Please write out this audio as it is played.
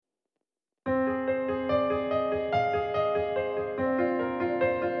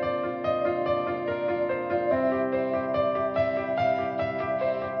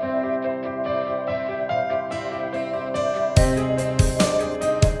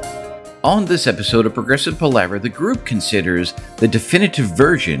On this episode of Progressive Palaver, the group considers the definitive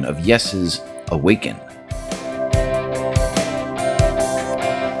version of Yes's Awaken.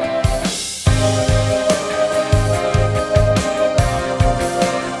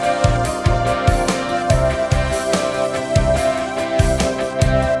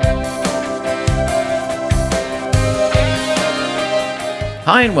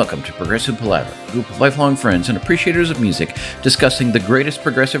 Hi and welcome to Progressive Palaver, a group of lifelong friends and appreciators of music discussing the greatest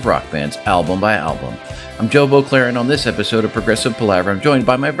progressive rock bands album by album. I'm Joe Beauclair, and on this episode of Progressive Palaver, I'm joined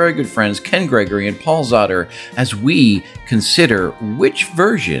by my very good friends Ken Gregory and Paul Zotter as we consider which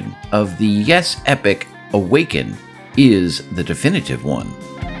version of the Yes epic Awaken is the definitive one.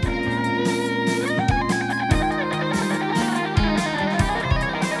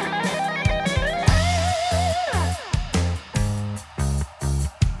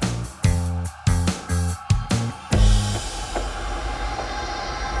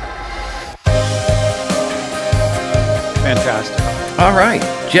 All right,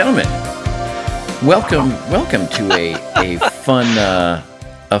 gentlemen, welcome to a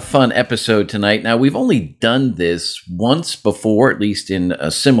fun episode tonight. Now, we've only done this once before, at least in a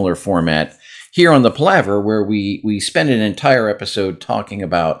similar format, here on the Palaver, where we spend an entire episode talking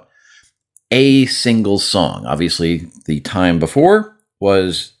about a single song. Obviously, the time before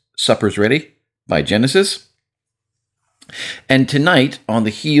was Supper's Ready by Genesis. And tonight, on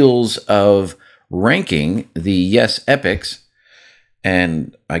the heels of ranking the Yes epics,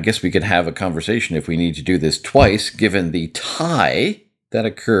 and I guess we could have a conversation if we need to do this twice, given the tie that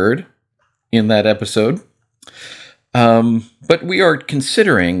occurred in that episode. But we are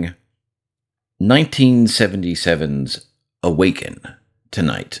considering 1977's Awaken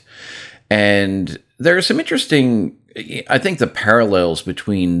tonight. And there are some interesting, I think the parallels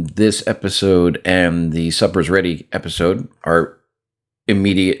between this episode and the Supper's Ready episode are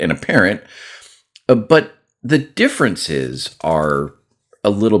immediate and apparent. But the differences are a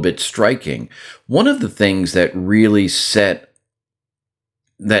little bit striking. One of the things that really that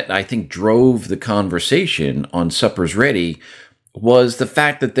I think drove the conversation on Supper's Ready was the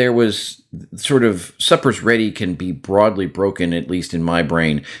fact that there was sort of Supper's Ready can be broadly broken, at least in my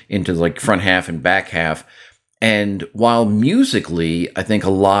brain, into like front half and back half. And while musically, I think a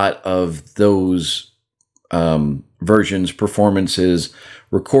lot of those versions, performances,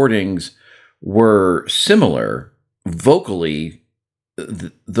 recordings were similar, vocally,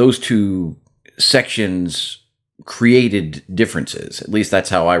 those two sections created differences. At least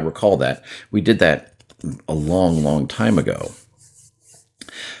that's how I recall that. We did that a long time ago.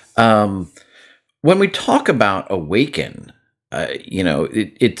 When we talk about Awaken, I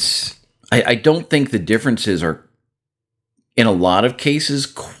don't think the differences are, in a lot of cases,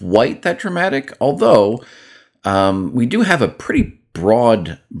 quite that dramatic, although we do have a pretty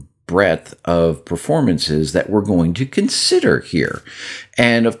broad breadth of performances that we're going to consider here.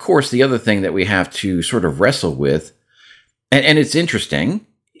 And of course, the other thing that we have to sort of wrestle with, and it's interesting,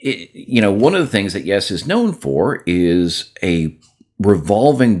 one of the things that Yes is known for is a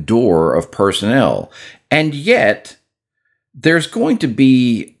revolving door of personnel. And yet, there's going to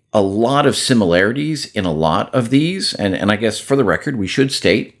be a lot of similarities in a lot of these. And I guess for the record, we should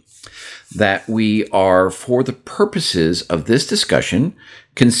state that we are, for the purposes of this discussion,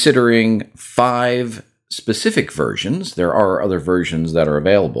 considering 5 specific versions. There are other versions that are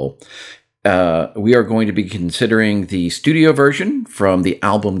available. We are going to be considering the studio version from the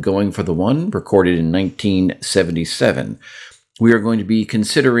album Going for the One, recorded in 1977. We are going to be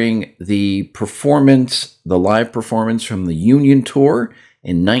considering the live performance from the Union Tour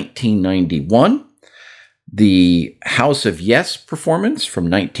in 1991. The House of Yes performance from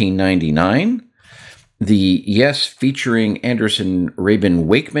 1999, the Yes featuring Anderson Rabin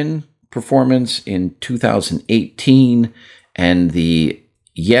Wakeman performance in 2018, and the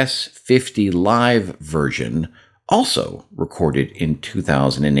Yes 50 live version, also recorded in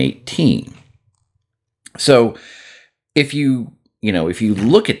 2018. So if you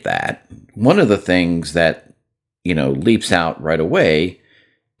look at that, one of the things that, leaps out right away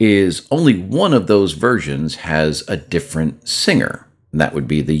is only one of those versions has a different singer. And that would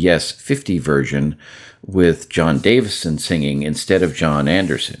be the Yes 50 version with John Davison singing instead of John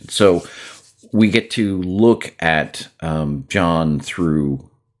Anderson. So we get to look at John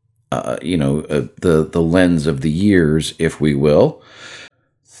through, the lens of the years, if we will.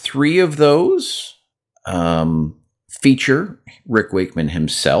 3 of those feature Rick Wakeman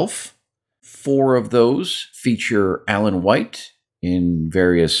himself. 4 of those feature Alan White in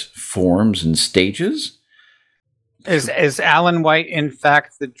various forms and stages. Is Alan White, in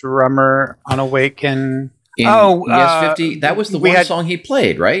fact, the drummer on Awaken? Yes 50. That was the one song he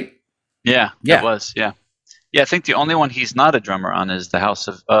played, right? Yeah, it Yeah, was. Yeah. Yeah, I think the only one he's not a drummer on is the House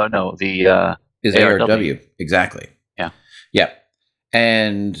of no, the is ARW. ARW. Exactly. Yeah. Yeah.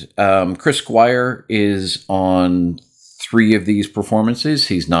 And Chris Squire is on 3 of these performances.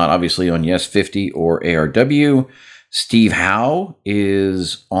 He's not obviously on Yes 50 or ARW. Steve Howe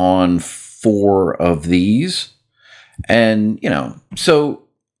is on 4 of these. And, so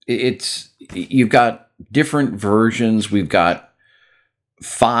you've got different versions. We've got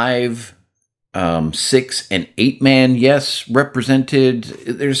 5, 6, and 8-man Yes represented.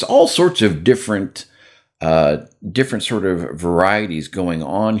 There's all sorts of different sort of varieties going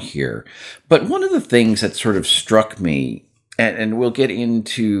on here. But one of the things that sort of struck me, and we'll get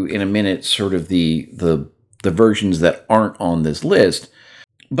into in a minute, sort of the versions that aren't on this list.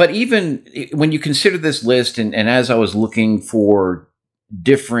 But even when you consider this list, and as I was looking for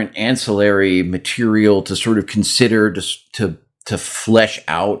different ancillary material to sort of consider to flesh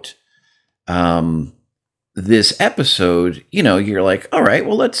out this episode, you're like, all right,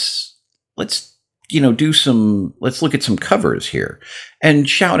 well, let's let's look at some covers here, and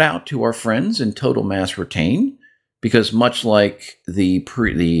shout out to our friends in Total Mass Retain, because much like the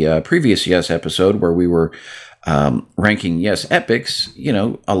previous Yes episode where we were ranking Yes epics,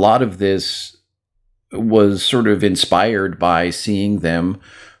 a lot of this was sort of inspired by seeing them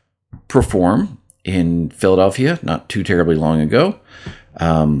perform in Philadelphia not too terribly long ago,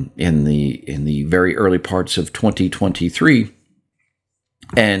 in the very early parts of 2023,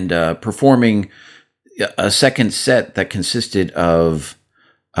 and performing a second set that consisted of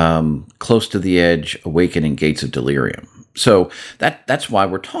Close to the Edge, Awaken, and Gates of Delirium. So that's why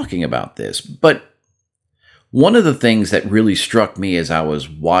we're talking about this. But one of the things that really struck me as I was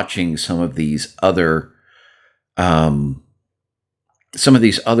watching some of these other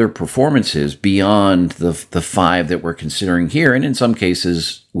performances beyond the 5 that we're considering here, and in some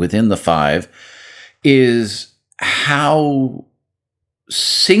cases within the 5, is how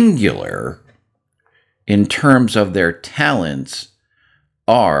singular in terms of their talents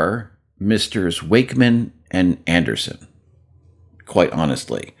are Misters Wakeman and Anderson, quite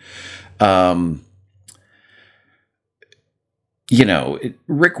honestly.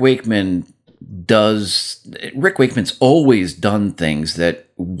 Rick Wakeman's always done things that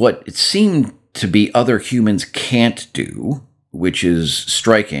what it seemed to be other humans can't do, which is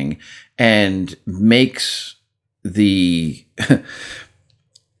striking, and makes the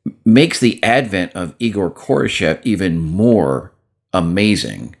advent of Igor Koreshev even more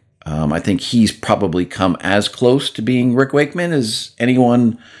amazing. I think he's probably come as close to being Rick Wakeman as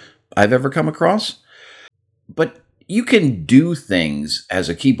anyone I've ever come across. But you can do things as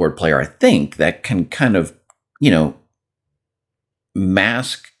a keyboard player, I think, that can kind of,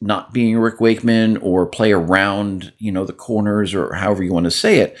 mask not being Rick Wakeman, or play around, the corners, or however you want to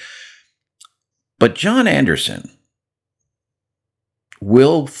say it. But John Anderson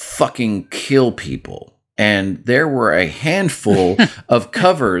will fucking kill people. And there were a handful of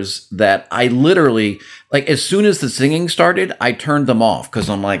covers that I literally, like, as soon as the singing started, I turned them off because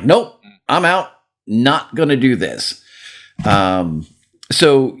I'm like, nope, I'm out. Not going to do this. So,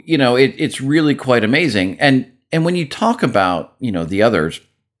 it's really quite amazing. And when you talk about, the others,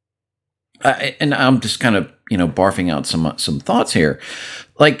 and I'm just kind of, barfing out some thoughts here,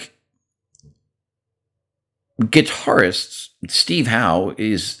 like, guitarists, Steve Howe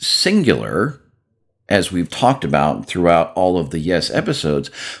is singular, as we've talked about throughout all of the Yes episodes,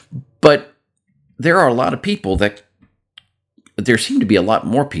 but there are a lot of people there seem to be a lot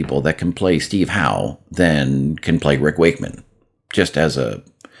more people that can play Steve Howe than can play Rick Wakeman, just as an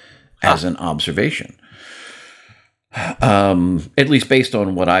observation. At least based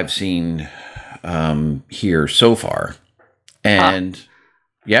on what I've seen here so far. And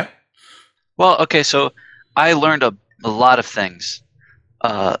yeah. Well, okay, so I learned a lot of things.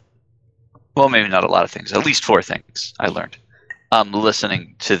 Well, maybe not a lot of things. At least 4 things I learned.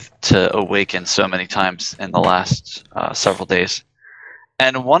 Listening to Awaken so many times in the last several days.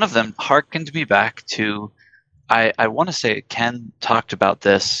 And one of them harkened me back to, I want to say Ken talked about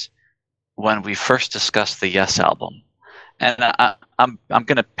this when we first discussed the Yes album. And I'm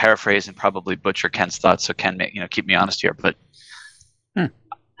going to paraphrase and probably butcher Ken's thoughts, so Ken, keep me honest here. But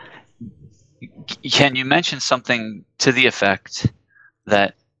Ken, you mentioned something to the effect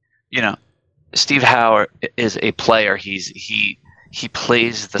that, Steve Howe is a player. He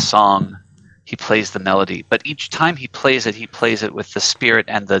plays the song, he plays the melody, but each time he plays it with the spirit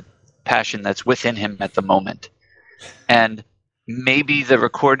and the passion that's within him at the moment. And maybe the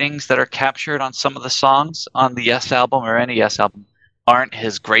recordings that are captured on some of the songs on the Yes album, or any Yes album, aren't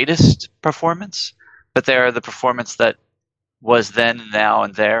his greatest performance, but they are the performance that was then, now,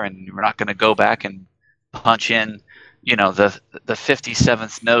 and there, and we're not going to go back and punch in, the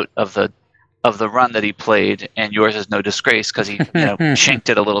 57th note of the run that he played, and yours is no disgrace because he chinked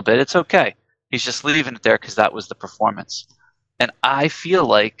it a little bit. It's okay. He's just leaving it there because that was the performance. And I feel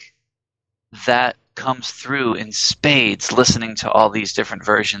like that comes through in spades listening to all these different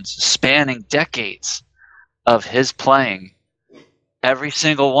versions spanning decades of his playing. Every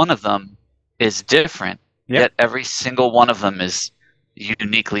single one of them is different, yet every single one of them is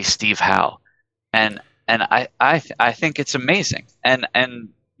uniquely Steve Howe. And I think it's amazing. And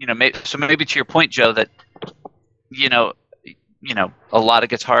so maybe to your point, Joe, that a lot of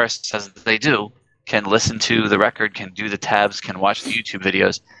guitarists, as they do, can listen to the record, can do the tabs, can watch the YouTube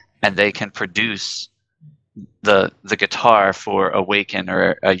videos, and they can produce the guitar for Awaken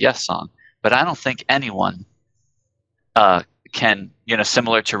or a Yes song. But I don't think anyone can,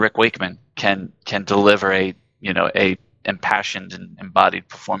 similar to Rick Wakeman, can deliver a impassioned and embodied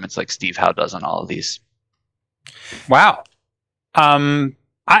performance like Steve Howe does on all of these. Wow. I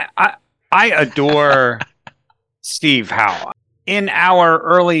adore Steve Howe. In our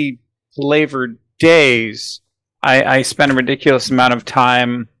early flavored days, I spent a ridiculous amount of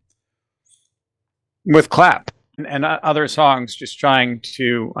time with Clap and other songs just trying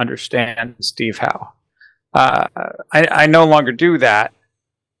to understand Steve Howe. I no longer do that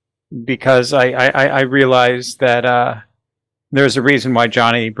because I realize that there's a reason why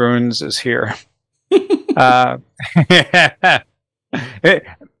Johnny Bruins is here. I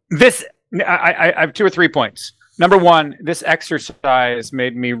have 2 or 3 points. Number one, this exercise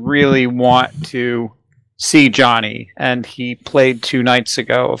made me really want to see Johnny, and he played 2 nights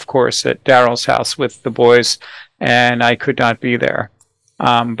ago, of course, at Daryl's house with the boys, and I could not be there.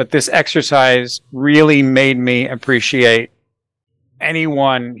 But this exercise really made me appreciate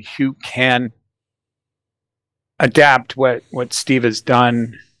anyone who can adapt what Steve has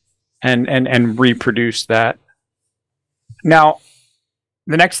done and reproduce that. Now,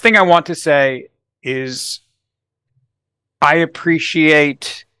 the next thing I want to say is I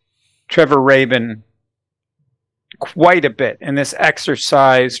appreciate Trevor Rabin quite a bit, and this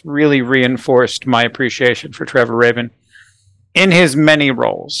exercise really reinforced my appreciation for Trevor Rabin in his many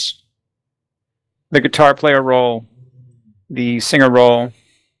roles. The guitar player role, the singer role,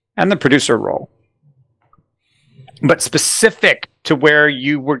 and the producer role. But specific to where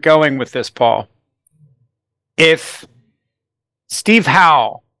you were going with this, Paul, if Steve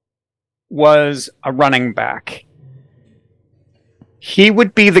Howe was a running back, he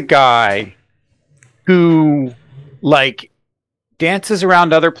would be the guy who, dances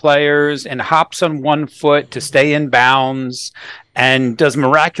around other players and hops on one foot to stay in bounds and does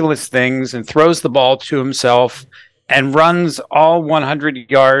miraculous things and throws the ball to himself and runs all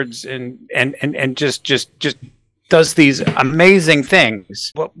 100 yards and just does these amazing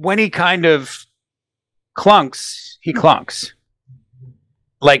things. But when he kind of clunks, he clunks.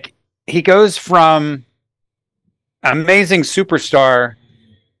 He goes from amazing superstar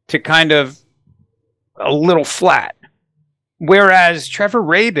to kind of a little flat. Whereas Trevor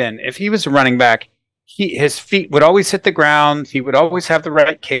Rabin, if he was a running back, his feet would always hit the ground. He would always have the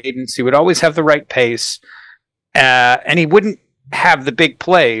right cadence. He would always have the right pace. And he wouldn't have the big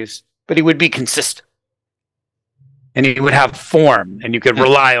plays, but he would be consistent. And he would have form, and you could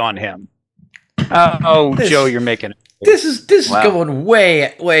rely on him. Joe, you're making it. This is going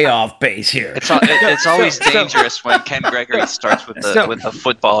way off base here. It's always dangerous when Ken Gregory starts with a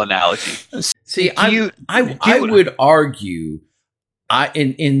football analogy. See, I would argue,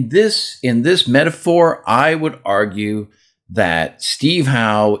 in this metaphor, I would argue that Steve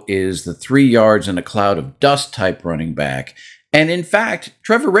Howe is the 3 yards in a cloud of dust type running back, and in fact,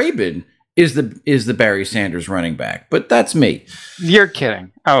 Trevor Rabin is the Barry Sanders running back. But that's me. You're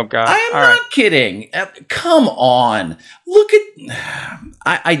kidding. Oh God! I am not kidding. Come on, look at.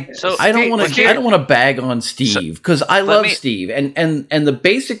 I don't want to bag on Steve because I love Steve, and the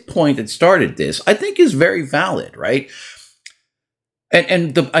basic point that started this, I think, is very valid, right?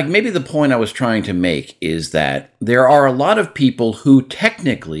 And maybe the point I was trying to make is that there are a lot of people who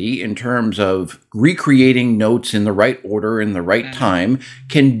technically, in terms of recreating notes in the right order in the right time,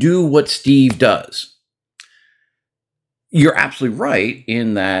 can do what Steve does. You're absolutely right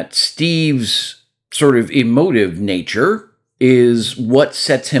in that Steve's sort of emotive nature is what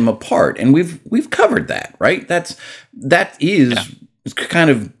sets him apart, and we've covered that, right? That is kind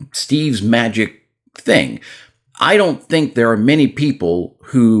of Steve's magic thing. I don't think there are many people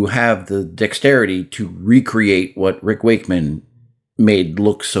who have the dexterity to recreate what Rick Wakeman made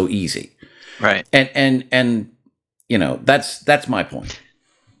look so easy. Right. And that's my point.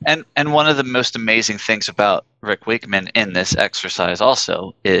 And one of the most amazing things about Rick Wakeman in this exercise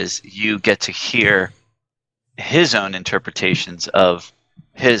also is you get to hear his own interpretations of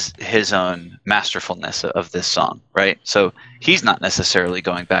his own masterfulness of this song, right? So he's not necessarily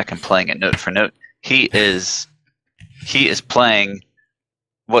going back and playing it note for note. He is playing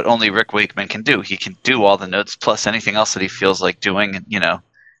what only Rick Wakeman can do. He can do all the notes plus anything else that he feels like doing,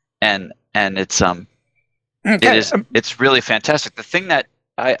 and it's it's really fantastic. The thing that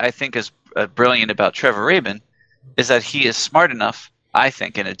I think is brilliant about Trevor Rabin is that he is smart enough, I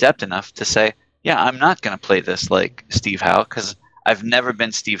think, and adept enough to say, yeah, I'm not going to play this like Steve Howe because I've never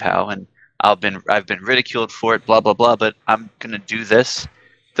been Steve Howe and I've been ridiculed for it, blah blah blah. But I'm going to do this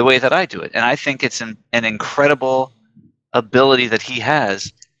the way that I do it, and I think it's an incredible ability that he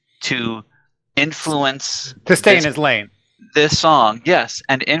has to influence to stay in his lane. This song, yes,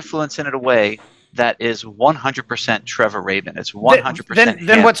 and influence in it a way that is 100% Trevor Rabin. It's 100%.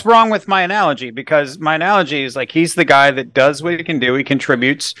 Then what's wrong with my analogy? Because my analogy is like he's the guy that does what he can do. He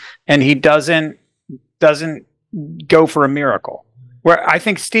contributes, and he doesn't go for a miracle. Where I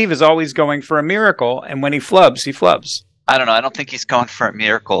think Steve is always going for a miracle, and when he flubs, he flubs. I don't know. I don't think he's going for a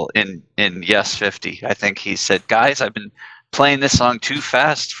miracle in Yes 50. I think he said, guys, I've been playing this song too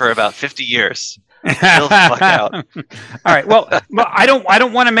fast for about 50 years. Chill the fuck out. All right. Well, I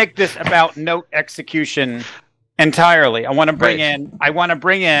don't want to make this about note execution entirely. I want to bring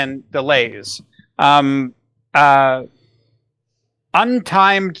in delays.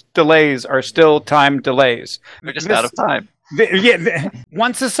 Untimed delays are still timed delays. We're just out of time.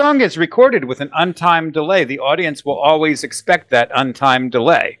 Once a song is recorded with an untimed delay, the audience will always expect that untimed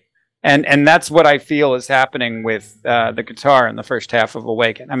delay. And that's what I feel is happening with the guitar in the first half of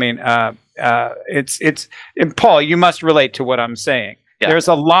Awaken. I mean, it's and Paul, you must relate to what I'm saying. Yeah. There's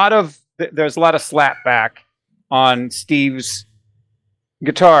a lot of slapback on Steve's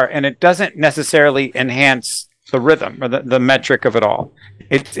guitar, and it doesn't necessarily enhance the rhythm or the metric of it all.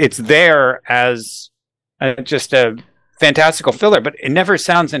 It's there as just a fantastical filler, but it never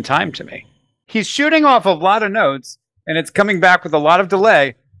sounds in time to me. He's shooting off a lot of notes, and it's coming back with a lot of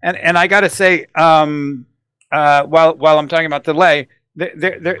delay. And I got to say, while I'm talking about delay,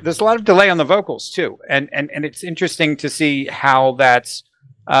 there's a lot of delay on the vocals too, and it's interesting to see how that's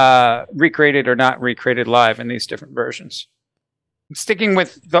recreated or not recreated live in these different versions. Sticking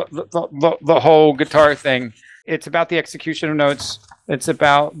with the whole guitar thing, it's about the execution of notes. It's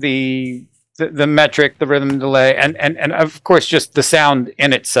about the metric, the rhythm delay, and of course just the sound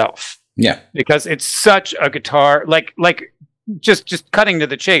in itself. Yeah, because it's such a guitar like. Just cutting to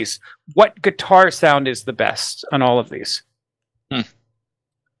the chase, what guitar sound is the best on all of these?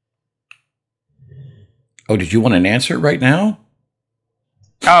 Oh, did you want an answer right now?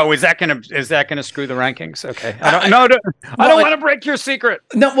 Oh, is that gonna screw the rankings? Okay, I don't want to break your secret.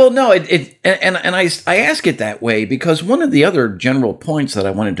 No, well, no, I ask it that way because one of the other general points that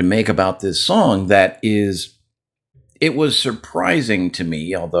I wanted to make about this song it was surprising to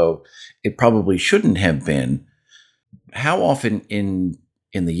me, although it probably shouldn't have been. How often in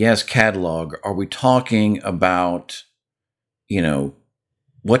the Yes catalog are we talking about,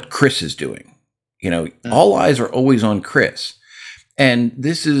 what Chris is doing? All eyes are always on Chris. And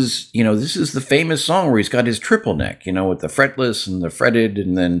this is the famous song where he's got his triple neck, with the fretless and the fretted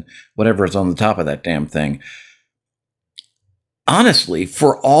and then whatever is on the top of that damn thing. Honestly,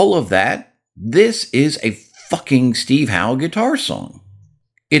 for all of that, this is a fucking Steve Howe guitar song.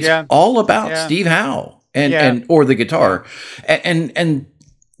 It's all about Steve Howe. Or the guitar, and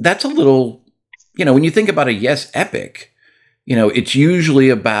that's a little, when you think about a Yes epic, it's usually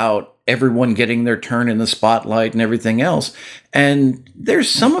about everyone getting their turn in the spotlight and everything else, and there's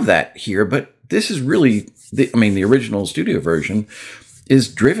some of that here, but this is really, the original studio version is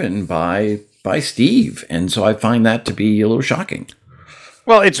driven by Steve, and so I find that to be a little shocking.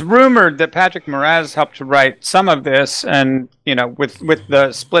 Well, it's rumored that Patrick Moraz helped to write some of this, and with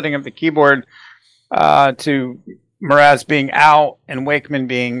the splitting of the keyboard. To Mraz being out and Wakeman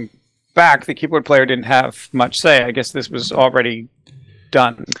being back, the keyboard player didn't have much say. I guess this was already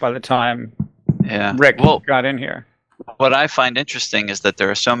done by the time Rick got in here. What I find interesting is that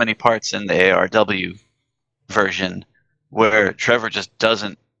there are so many parts in the ARW version where Trevor just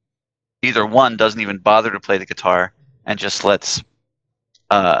doesn't even bother to play the guitar and just lets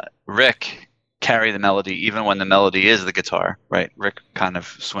Rick carry the melody even when the melody is the guitar, right? Rick kind of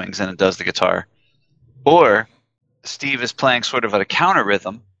swings in and does the guitar. Or Steve is playing sort of at a counter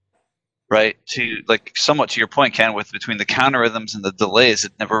rhythm, right? To somewhat to your point, Ken, with between the counter rhythms and the delays,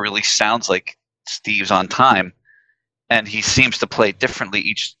 it never really sounds like Steve's on time, and he seems to play differently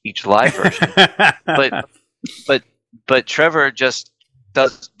each live version. but Trevor just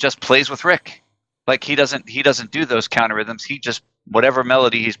plays with Rick, Like he doesn't do those counter rhythms. He just whatever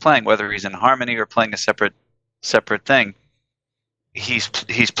melody he's playing, whether he's in harmony or playing a separate thing, he's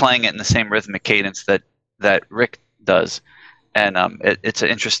playing it in the same rhythmic cadence that Rick does, and it's an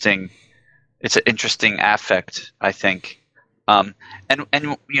interesting affect, I think. And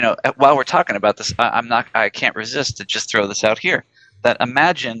while we're talking about this, I can't resist to just throw this out here. That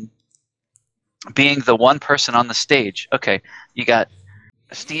imagine being the one person on the stage. Okay, you got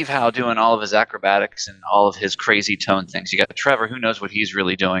Steve Howe doing all of his acrobatics and all of his crazy tone things. You got Trevor, who knows what he's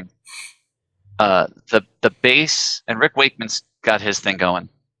really doing. The bass, and Rick Wakeman's got his thing going.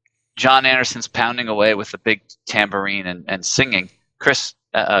 John Anderson's pounding away with the big tambourine and singing.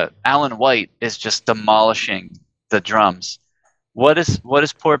 Alan White is just demolishing the drums. What is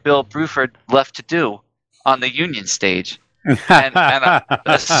poor Bill Bruford left to do on the Union stage? And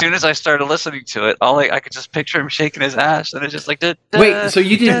as soon as I started listening to it, I could just picture him shaking his ass, and it's just like. Wait, so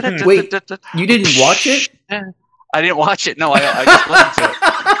you didn't You didn't watch it? I didn't watch it. No, I just listened to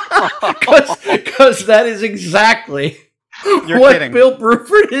it. Because that is exactly what kidding. Bill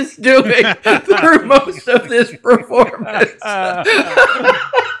Bruford is doing through most of this performance. Oh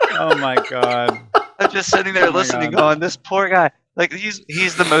my God! I'm just sitting there listening, going, "This poor guy." Like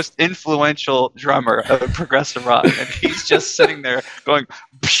he's the most influential drummer of progressive rock, and he's just sitting there going,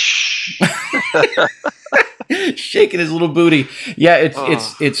 shaking his little booty. Yeah, it's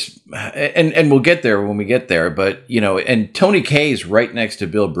and we'll get there when we get there. But and Tony Kaye's right next to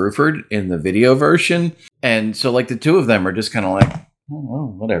Bill Bruford in the video version, and so like the two of them are just kind of like,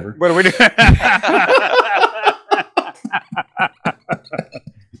 oh, whatever. What are we doing?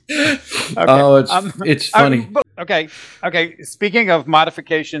 Okay. Oh, it's funny. Okay. Speaking of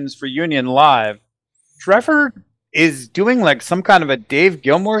modifications for Union Live, Trevor is doing like some kind of a Dave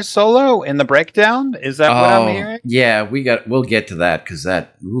Gilmour solo in the breakdown. Is that what I'm hearing? Yeah, we'll get to that because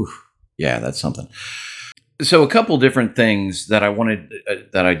that's something. So a couple different things that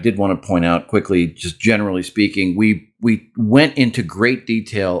I did want to point out quickly, just generally speaking, we went into great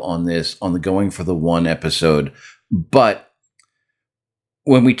detail on this on the Going for the One episode, but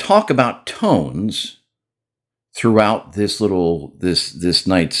when we talk about tones throughout this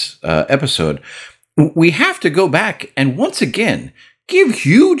night's episode, we have to go back and once again give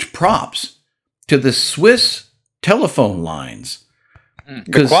huge props to the Swiss telephone lines.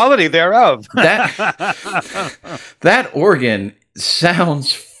 The quality thereof. That organ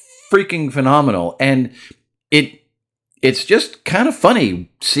sounds freaking phenomenal, and it's just kind of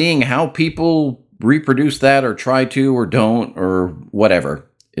funny seeing how people reproduce that or try to or don't or whatever.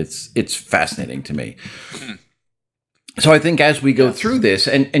 It's fascinating to me. So I think as we go through this,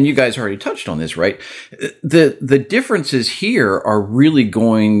 and you guys already touched on this, right? The differences here are really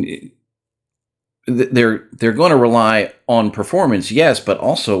they're going to rely on performance, yes, but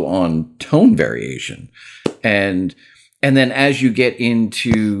also on tone variation. And then as you get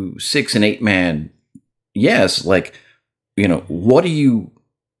into 6 and 8 man, yes, like,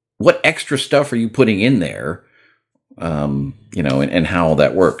 what extra stuff are you putting in there? And how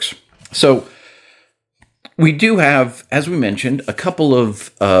that works. So we do have, as we mentioned, a couple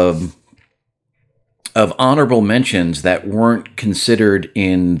of honorable mentions that weren't considered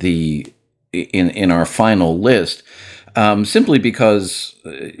in our final list, simply because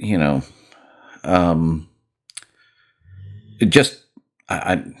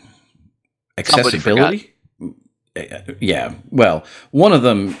accessibility. Yeah, well, one of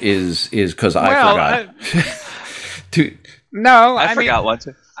them is because I forgot. No, I forgot one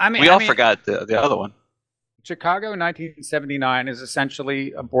too. We all forgot the other one. Chicago 1979 is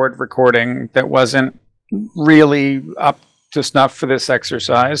essentially a board recording that wasn't really up to snuff for this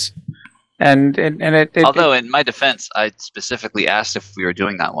exercise, and it. Although, in my defense, I specifically asked if we were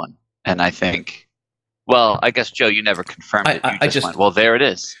doing that one, and I think, well, I guess Joe, you never confirmed it. You just went, well, there it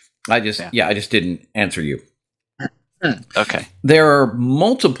is. I just didn't answer you. Okay. There are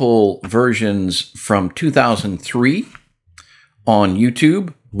multiple versions from 2003 on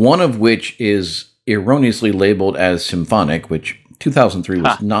YouTube, one of which is erroneously labeled as symphonic, which 2003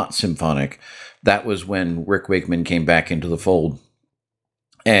 was not symphonic. That was when Rick Wakeman came back into the fold.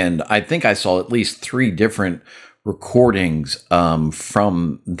 And I think I saw at least 3 different recordings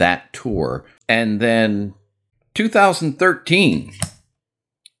from that tour. And then 2013,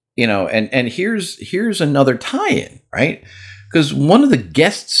 and here's another tie-in, right? Because one of the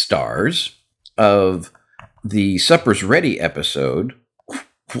guest stars of the Supper's Ready episode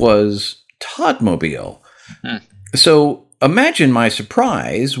was Toddmobile. So imagine my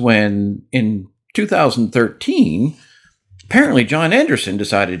surprise when in 2013, apparently John Anderson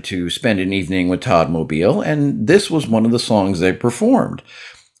decided to spend an evening with Toddmobile, and this was one of the songs they performed.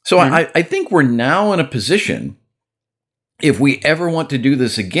 So I think we're now in a position, if we ever want to do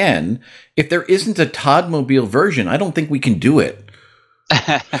this again, if there isn't a Toddmobile version, I don't think we can do it.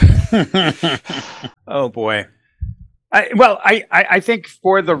 Oh boy. I think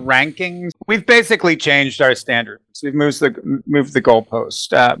for the rankings, we've basically changed our standards. We've moved the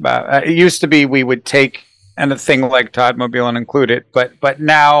goalpost. It used to be we would take a thing like Toddmobile and include it, but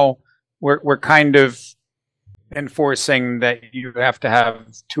now we're kind of enforcing that you have to have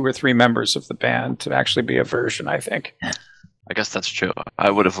 2 or 3 members of the band to actually be a version, I think. I guess that's true.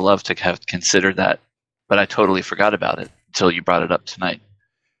 I would have loved to have considered that, but I totally forgot about it until you brought it up tonight.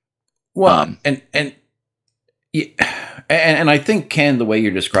 Well, and I think, Ken, the way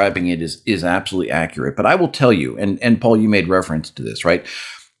you're describing it is absolutely accurate. But I will tell you, and Paul, you made reference to this, right?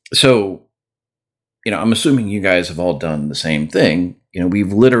 So, I'm assuming you guys have all done the same thing.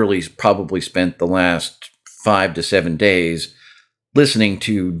 We've literally probably spent the last 5 to 7 days listening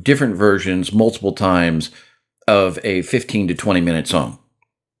to different versions multiple times of a 15 to 20 minute song.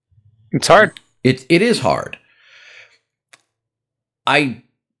 It's hard. It is hard. I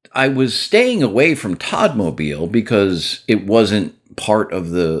was staying away from Toddmobile because it wasn't part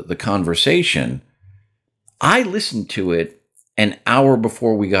of the conversation. I listened to it an hour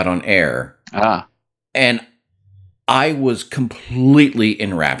before we got on air. And I was completely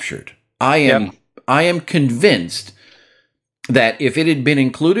enraptured. I am convinced that if it had been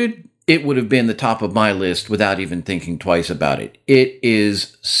included, it would have been the top of my list without even thinking twice about it. It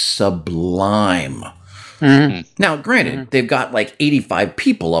is sublime. Mm-hmm. Now, granted, they've got like 85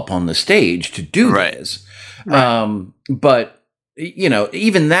 people up on the stage to do this. Right. But,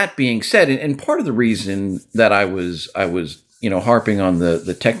 even that being said, and part of the reason that I was harping on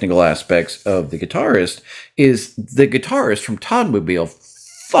the technical aspects of the guitarist is the guitarist from Toddmobile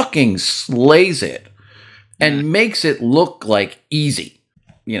fucking slays it and makes it look like easy.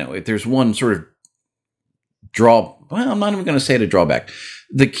 If there's one sort of I'm not even going to say it a drawback.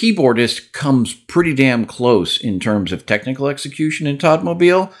 The keyboardist comes pretty damn close in terms of technical execution in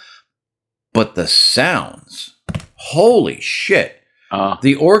Toddmobile, but the sounds, holy shit.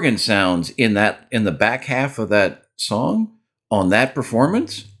 The organ sounds in the back half of that song on that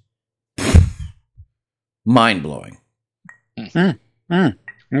performance, mind-blowing. Okay.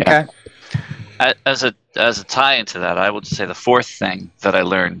 Yeah. As a tie into that, I would say the fourth thing that I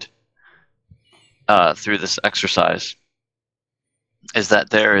learned through this exercise is that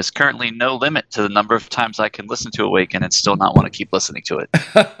there is currently no limit to the number of times I can listen to Awaken and still not want to keep listening to it.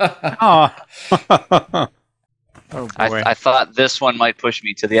 Oh boy. I thought this one might push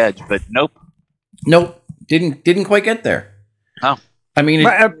me to the edge, but nope. Didn't quite get there. No. I mean,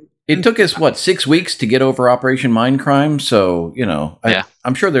 it took us 6 weeks to get over Operation Mindcrime, so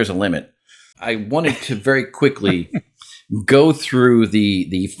I'm sure there's a limit. I wanted to very quickly go through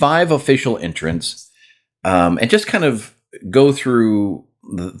the 5 official entrants and just kind of go through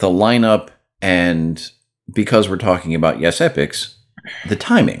the lineup, and because we're talking about Yes Epics, the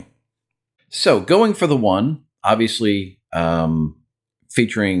timing. So going for the 1, obviously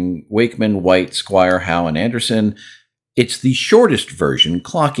featuring Wakeman, White, Squire, Howe, and Anderson. It's the shortest version,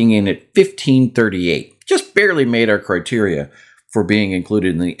 clocking in at 15:38. Just barely made our criteria for being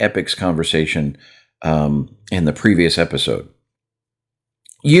included in the Epics conversation in the previous episode.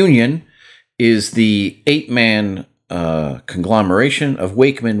 Union is the 8-man conglomeration of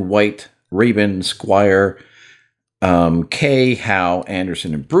Wakeman, White, Rabin, Squire, Kay, Howe,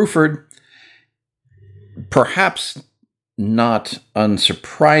 Anderson, and Bruford. Perhaps not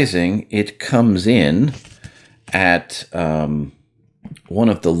unsurprising, it comes in at one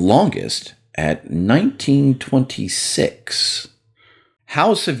of the longest at 1926.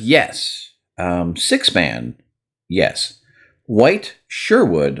 House of Yes, 6-man Yes. White,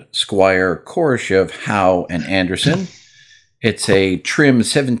 Sherwood, Squire, Koroshev, Howe, and Anderson. It's a trim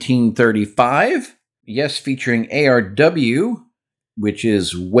 1735. Yes, featuring ARW, which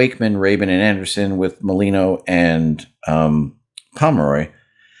is Wakeman, Rabin, and Anderson with Molino and Pomeroy.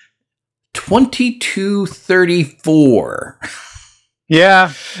 2234.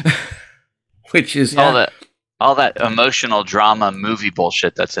 Yeah. Which is all that emotional drama movie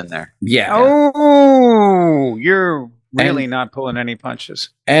bullshit that's in there. Yeah. Oh, you're really not pulling any punches.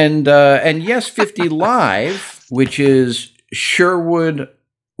 And Yes 50 Live, which is Sherwood,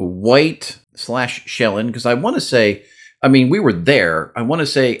 White / Shellen, because I want to say, we were there. I want to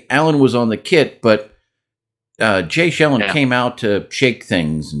say Alan was on the kit, but Jay Shellen came out to shake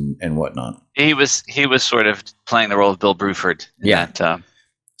things and whatnot. He was sort of playing the role of Bill Bruford in that.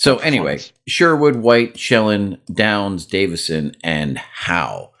 So anyway, Sherwood, White, Shellen, Downs, Davison, and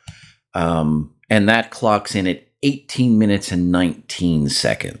Howe. And that clocks in at 18 minutes and 19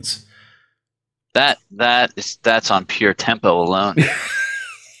 seconds. That's on pure tempo alone.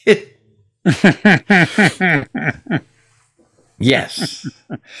 Yes.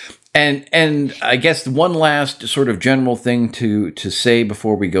 And I guess one last sort of general thing to say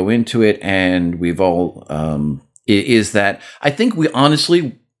before we go into it, and we've all is that I think we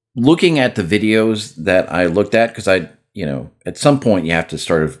honestly, looking at the videos that I looked at, because at some point you have to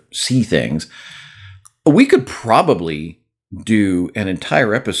sort of see things. We could probably do an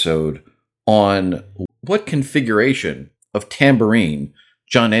entire episode on what configuration of tambourine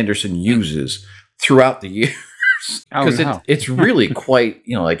John Anderson uses throughout the years. Because it's really quite,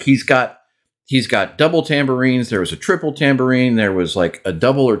 like he's got double tambourines. There was a triple tambourine. There was like a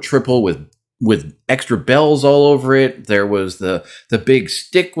double or triple with extra bells all over it. There was the big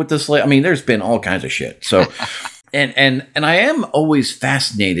stick with the sleigh. I mean, there's been all kinds of shit. So, and I am always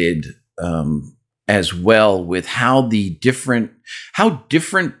fascinated as well with how different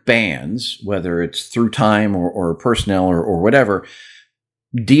bands, whether it's through time or personnel or whatever,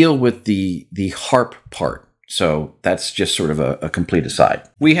 deal with the harp part. So that's just sort of a complete aside.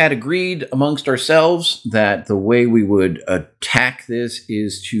 We had agreed amongst ourselves that the way we would attack this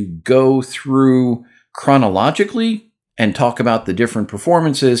is to go through chronologically and talk about the different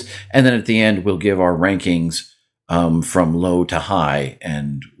performances. And then at the end, we'll give our rankings from low to high,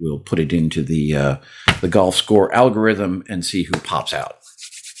 and we'll put it into the golf score algorithm and see who pops out.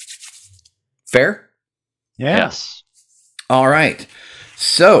 Fair? Yeah. Yes. All right.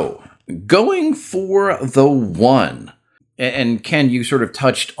 So going for the one, and Ken, you sort of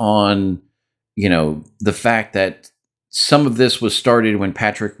touched on, the fact that some of this was started when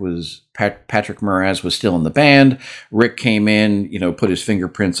Patrick Moraz was still in the band. Rick came in, put his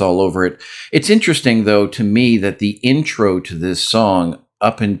fingerprints all over it. It's interesting, though, to me that the intro to this song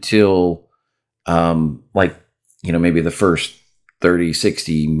up until, maybe the first 30,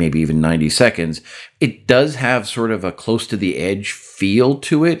 60, maybe even 90 seconds, it does have sort of a close to the edge feel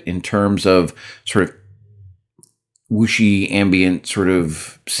to it in terms of sort of whooshy ambient sort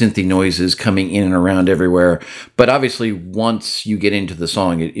of synthy noises coming in and around everywhere. But obviously once you get into the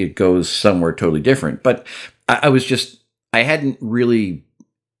song, it goes somewhere totally different. But that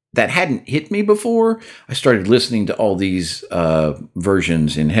hadn't hit me before. I started listening to all these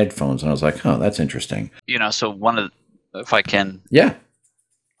versions in headphones, and I was like, oh, that's interesting. So if I can, yeah,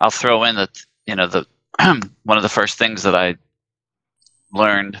 I'll throw in that, the one of the first things that I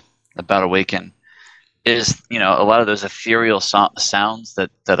learned about Awaken is, a lot of those ethereal sounds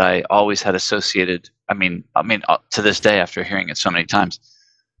that I always had associated. I mean, to this day, after hearing it so many times,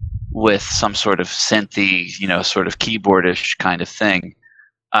 with some sort of synthy, sort of keyboardish kind of thing,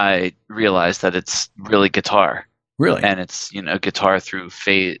 I realized that it's really guitar. Really, and it's guitar through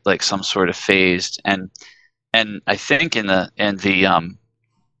phase, like some sort of phased, and I think in the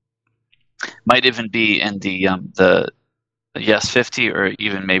might even be in the Yes 50, or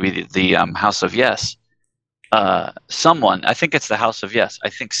even maybe the House of Yes. Someone, I think it's the House of Yes. I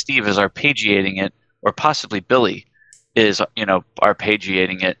think Steve is arpeggiating it, or possibly Billy is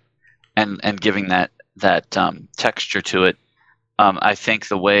arpeggiating it and giving that texture to it. I think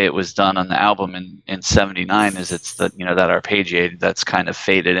the way it was done on the album in '79 is it's that that arpeggiated that's kind of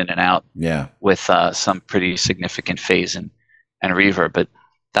faded in and out, with some pretty significant phase and reverb. But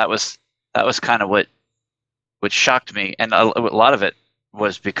that was kind of what shocked me, and a lot of it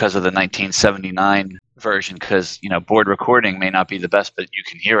was because of the 1979 version, because board recording may not be the best, but you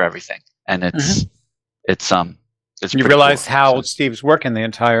can hear everything, and it's you realize cool. How Steve's working the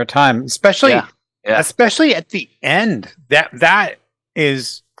entire time, especially at the end. That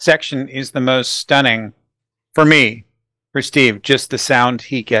section is the most stunning for me, for Steve. Just the sound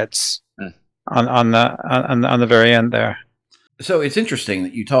he gets on the very end there. So it's interesting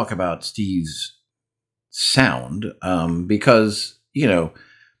that you talk about Steve's sound, because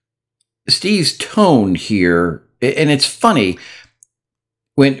Steve's tone here, and it's funny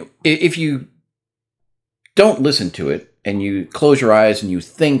if you don't listen to it and you close your eyes and you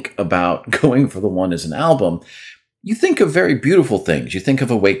think about Going for the One as an album, you think of very beautiful things. You think of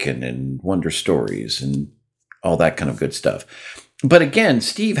Awaken and Wonder Stories and all that kind of good stuff. But again,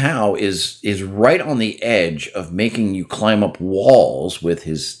 Steve Howe is right on the edge of making you climb up walls with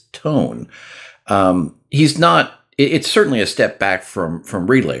his tone. He's not. It's certainly a step back from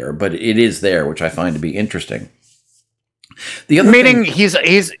Relayer, but it is there, which I find to be interesting. The other meaning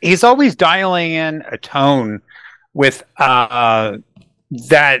he's always dialing in a tone with that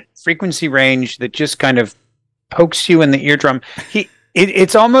frequency range that just kind of pokes you in the eardrum.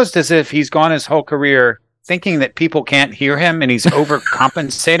 It's almost as if he's gone his whole career thinking that people can't hear him, and he's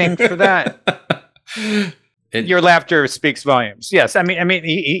overcompensating for that. Your laughter speaks volumes. Yes, I mean,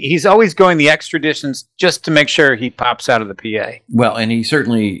 he's always going the extra distance just to make sure he pops out of the PA. Well, and he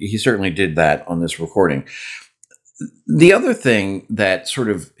certainly did that on this recording. The other thing that sort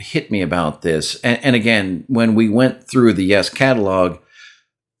of hit me about this, and again, when we went through the Yes catalog,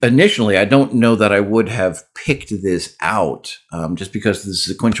 initially, I don't know that I would have picked this out just because of the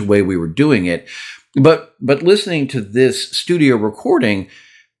sequential way we were doing it. But listening to this studio recording,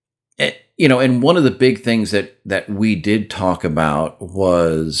 and one of the big things that we did talk about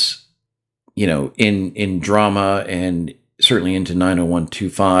was, in drama and certainly into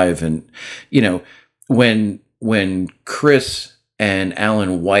 90125, and when Chris and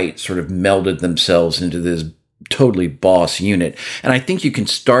Alan White sort of melded themselves into this totally boss unit. And I think you can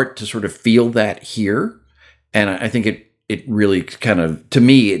start to sort of feel that here. And I think it really kind of, to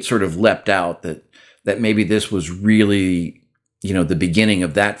me, it sort of leapt out that maybe this was really, the beginning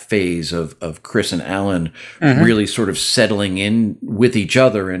of that phase of Chris and Alan really sort of settling in with each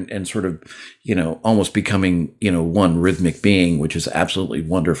other and sort of, almost becoming, one rhythmic being, which is absolutely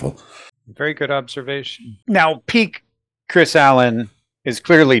wonderful. Very good observation. Now, peak Chris Allen is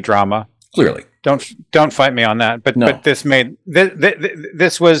clearly drama. Clearly, don't fight me on that. But no. But this made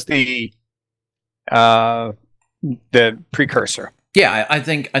this was the precursor. Yeah, I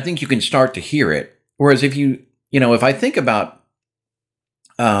think you can start to hear it. Whereas if if I think about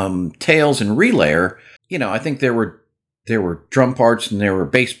Tails and Relayer, I think there were drum parts and there were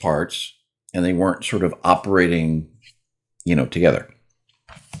bass parts, and they weren't sort of operating, together.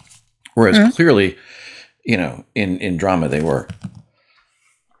 Whereas clearly, in drama they were.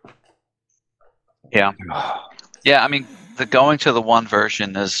 Yeah. Yeah, I mean, the going to the one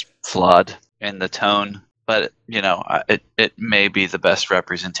version is flawed in the tone, but, it may be the best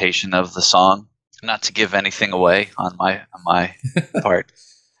representation of the song. Not to give anything away on my part.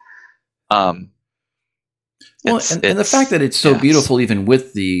 Well, and the fact that it's so beautiful, even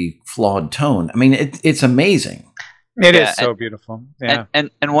with the flawed tone, I mean, it's amazing. It is so beautiful. Yeah. And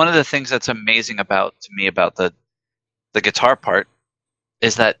one of the things that's amazing about the guitar part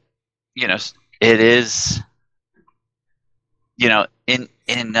is that, it is, in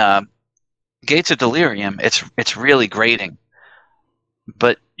Gates of Delirium, it's really grating,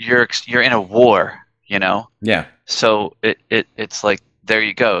 but you're in a war, Yeah. So it's like, there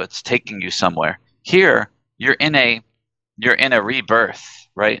you go, it's taking you somewhere. Here, you're in a rebirth,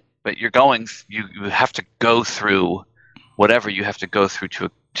 right? But you have to go through whatever you have to go through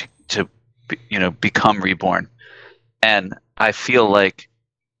to become reborn. And I feel like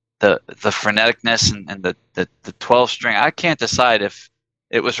the freneticness and the 12-string, I can't decide if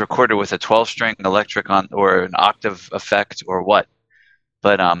it was recorded with a 12-string electric on or an octave effect or what.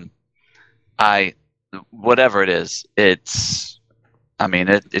 But whatever it is, it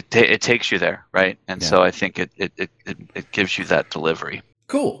takes you there, right? And so I think it gives you that delivery.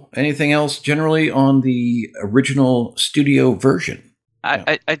 Cool. Anything else generally on the original studio version?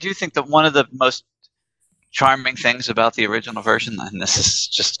 I do think that one of the most charming things about the original version, and this is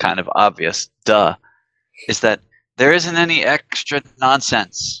just kind of obvious, is that there isn't any extra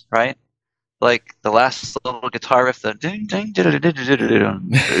nonsense, right? Like the last little guitar riff, the ding ding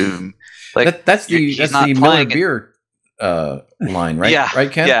boom. Like that's the Miller Beer line, right? Yeah,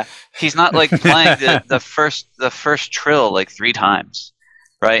 right, Ken? Yeah. He's not like playing the first trill like 3 times,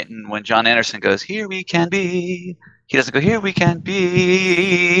 right? And when John Anderson goes, "Here we can be," he doesn't go, "Here we can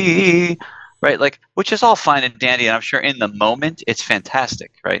be," right? Like, which is all fine and dandy, and I'm sure in the moment it's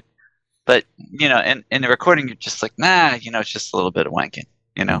fantastic, right? But in the recording, you're just like, nah, it's just a little bit of wanking,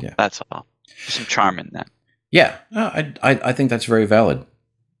 That's all. There's some charm in that. Yeah, I think that's very valid.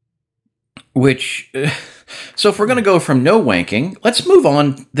 Which, so if we're going to go from no wanking, let's move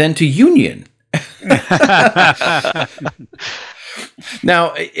on then to Union.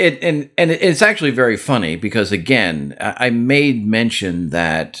 Now, it's actually very funny because, again, I made mention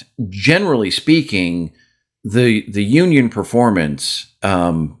that generally speaking, the Union performance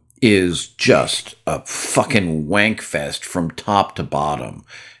is just a fucking wank fest from top to bottom.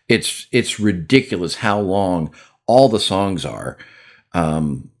 It's ridiculous how long all the songs are,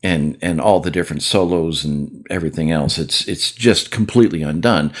 and all the different solos and everything else. It's just completely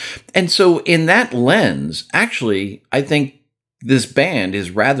undone. And so, in that lens, actually, I think this band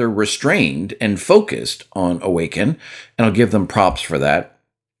is rather restrained and focused on Awaken, and I'll give them props for that.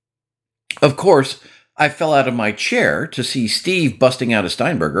 Of course, I fell out of my chair to see Steve busting out a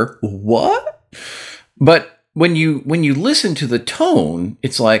Steinberger. What? But when you listen to the tone,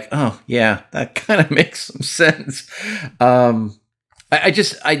 it's like, oh yeah, that kind of makes some sense. I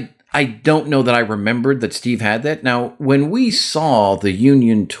don't know that I remembered that Steve had that. Now, when we saw the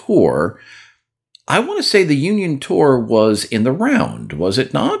Union tour, I want to say the Union Tour was in the round, was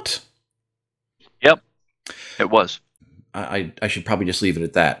it not? Yep, it was. I should probably just leave it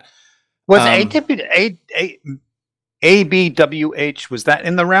at that. Was ABWH, was that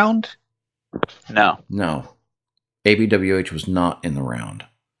in the round? No. ABWH was not in the round.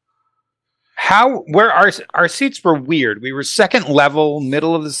 Where our seats were weird. We were second level,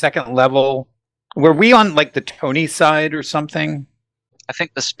 middle of the second level. Were we on like the Tony side or something? I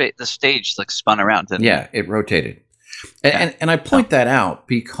think the stage like spun around. Yeah, it rotated. And I point that out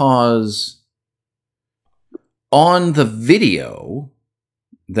because on the video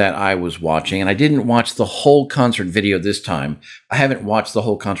that I was watching, and I didn't watch the whole concert video this time. I haven't watched the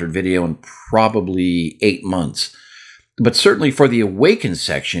whole concert video in probably 8 months. But certainly for the Awaken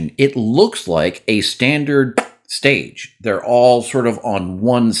section, it looks like a standard stage. They're all sort of on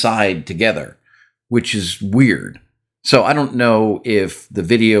one side together, which is weird. So I don't know if the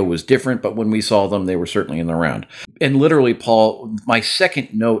video was different, but when we saw them, they were certainly in the round. And literally, Paul, my second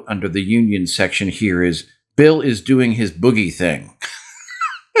note under the Union section here is Bill is doing his boogie thing.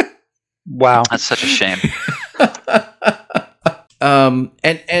 Wow. That's such a shame.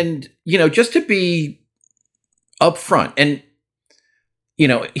 And you know, just to be upfront, and you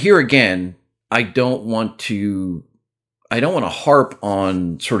know, here again, I don't want to harp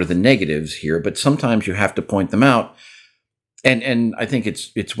on sort of the negatives here, but sometimes you have to point them out. And I think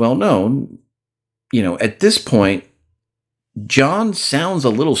it's well known, you know, at this point, John sounds a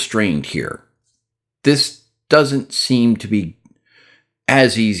little strained here. This doesn't seem to be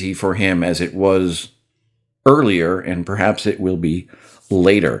as easy for him as it was earlier, and perhaps it will be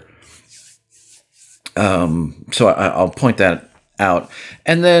later. So I'll point that out.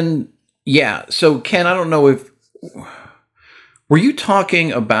 And then, yeah, so Ken, I don't know if... Were you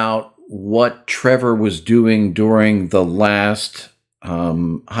talking about what Trevor was doing during the last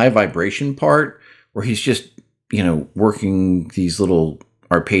high vibration part, where he's just, you know, working these little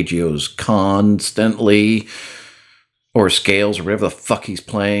arpeggios constantly, or scales, or whatever the fuck he's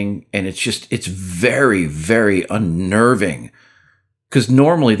playing, and it's very, very unnerving. Because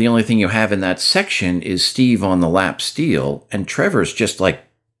normally the only thing you have in that section is Steve on the lap steel, and Trevor's just like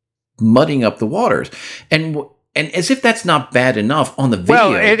mudding up the waters. And as if that's not bad enough on the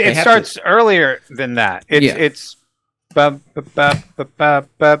video. Well, it starts earlier than that. It's and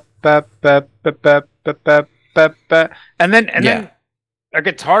then a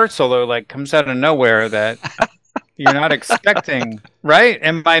guitar solo like comes out of nowhere that you're not expecting, right?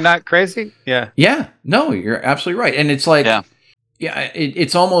 Am I not crazy? Yeah. Yeah. No, you're absolutely right. And it's like,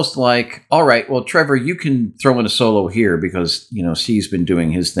 it's almost like, all right, well, Trevor, you can throw in a solo here because, you know, Steve's been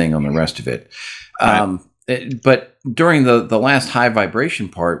doing his thing on the rest of it. Right. But during the last high vibration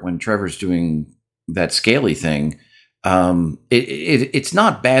part, when Trevor's doing that scaly thing, it's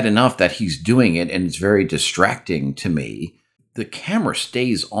not bad enough that he's doing it, and it's very distracting to me. The camera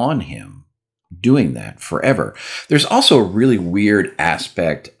stays on him doing that forever. There's also a really weird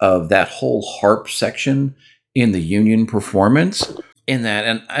aspect of that whole harp section in the Union performance in that,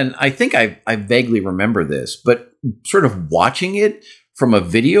 and I think I vaguely remember this, but sort of watching it from a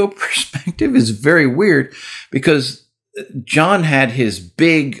video perspective is very weird, because John had his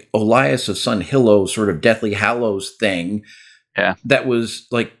big Elias of Sun Hillow sort of Deathly Hallows thing that was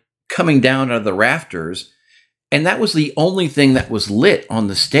like coming down out of the rafters, and that was the only thing that was lit on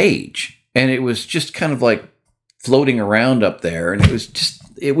the stage, and it was just kind of like floating around up there, and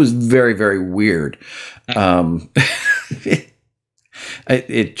it was very, very weird.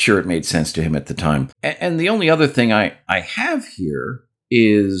 It made sense to him at the time. And the only other thing I have here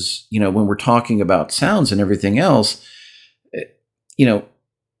is, you know, when we're talking about sounds and everything else, you know,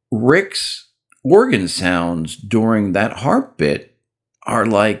 Rick's organ sounds during that harp bit are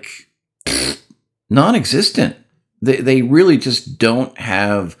like non-existent. They really just don't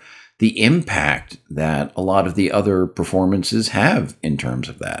have the impact that a lot of the other performances have in terms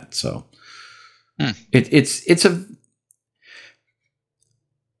of that. So it's a...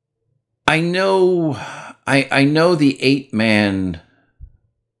 I know the 8-man,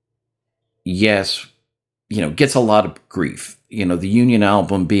 yes, you know, gets a lot of grief. You know, the Union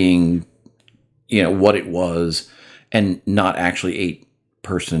album being, you know, what it was, and not actually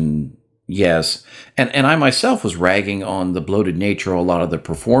 8-person, yes. And I myself was ragging on the bloated nature of a lot of the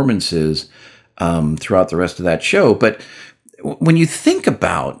performances throughout the rest of that show. But when you think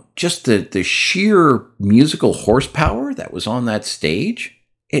about just the sheer musical horsepower that was on that stage,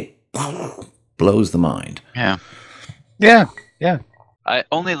 it blows the mind. Yeah. I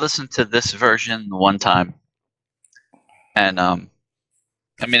only listened to this version one time, and I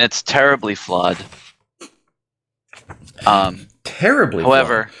mean, it's terribly flawed. Terribly.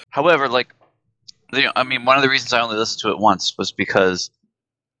 However, like I mean, one of the reasons I only listened to it once was because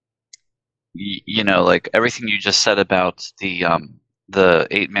like everything you just said about the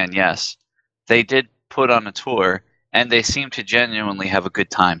 8-man Yes, they did put on a tour, and they seemed to genuinely have a good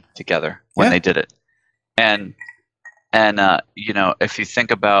time together when they did it. And if you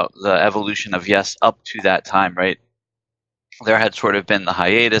think about the evolution of Yes up to that time, right? There had sort of been the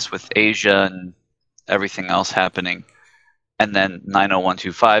hiatus with Asia and everything else happening, and then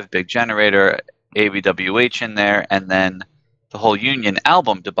 90125, Big Generator, ABWH in there, and then the whole Union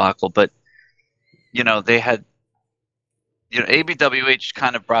album debacle. But they had, ABWH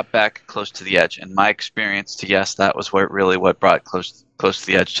kind of brought back Close to the Edge. In my experience, to Yes, that was what brought Close to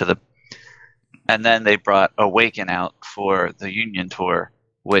the Edge to the. And then they brought Awaken out for the Union tour,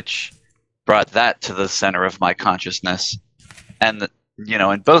 which brought that to the center of my consciousness. And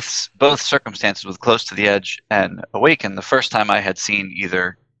in both circumstances with Close to the Edge and Awaken, the first time I had seen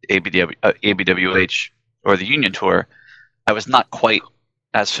either ABWH or the Union tour, I was not quite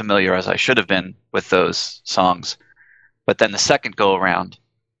as familiar as I should have been with those songs. But then the second go around,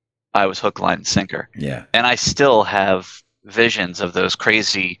 I was hook, line, and sinker. Yeah. And I still have visions of those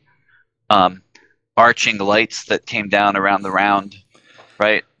crazy arching lights that came down around the round,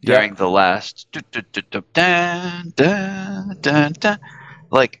 right? During the last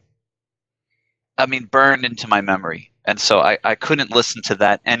burned into my memory. And so I couldn't listen to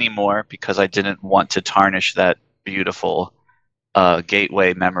that anymore because I didn't want to tarnish that beautiful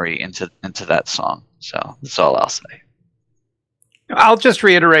gateway memory into that song. So that's all I'll say. I'll just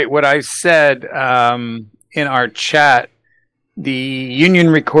reiterate what I said in our chat. The Union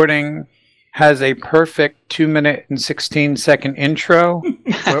recording has a perfect 2-minute and 16-second intro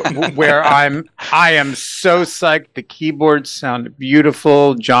where I am so psyched. The keyboards sound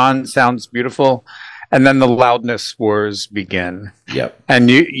beautiful. John sounds beautiful. And then the loudness wars begin. Yep. And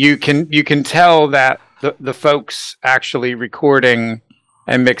you can tell that the folks actually recording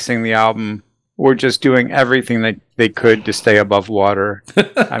and mixing the album were just doing everything they could to stay above water.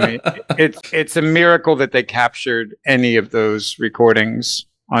 I mean, it's a miracle that they captured any of those recordings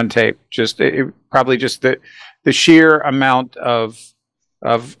on tape. Probably just the sheer amount of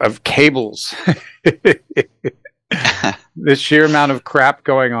cables, the sheer amount of crap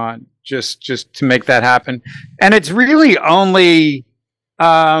going on just to make that happen. And it's really only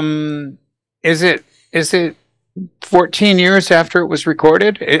is it 14 years after it was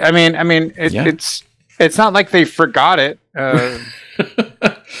recorded? It's not like they forgot it.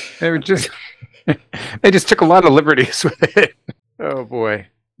 They were just they just took a lot of liberties with it. Oh boy.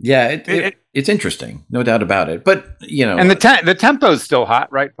 Yeah, it's interesting, no doubt about it. But and the tempo's still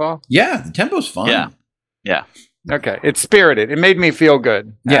hot, right, Paul? Yeah, the tempo's fun. Yeah. Okay, it's spirited. It made me feel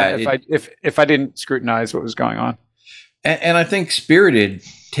good. Yeah, if I didn't scrutinize what was going on. And I think Spirited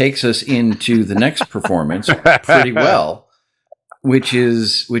takes us into the next performance pretty well, which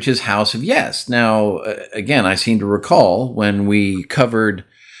is House of Yes. Now, again, I seem to recall when we covered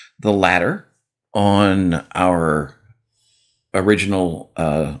the Ladder on our original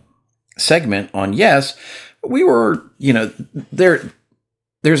segment on Yes, we were,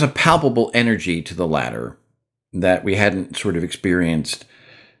 there's a palpable energy to the Ladder that we hadn't sort of experienced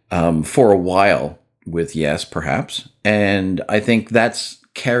for a while with Yes, perhaps. And I think that's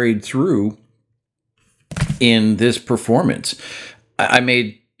carried through in this performance. I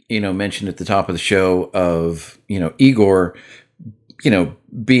made, mention at the top of the show of, Igor,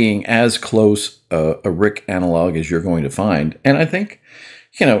 being as close a Rick analog as you're going to find. And I think,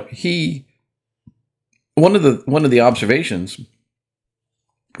 one of the observations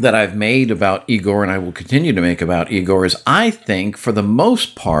that I've made about Igor, and I will continue to make about Igor, is I think for the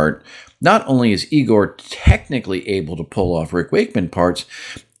most part, not only is Igor technically able to pull off Rick Wakeman parts,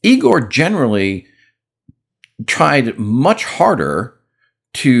 Igor generally tried much harder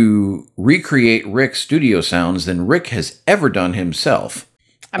to recreate Rick's studio sounds than Rick has ever done himself.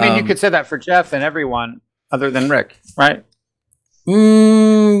 I mean, you could say that for Jeff and everyone other than Rick, right?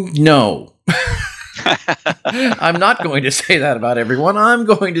 No. I'm not going to say that about everyone. I'm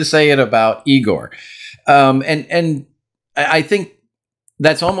going to say it about Igor. And I think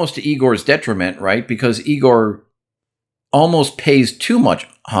that's almost to Igor's detriment, right? Because Igor almost pays too much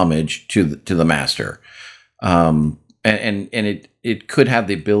homage to the master. And it could have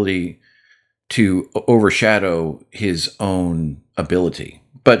the ability to overshadow his own ability.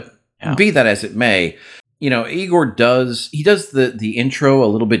 But be that as it may, Igor does the intro a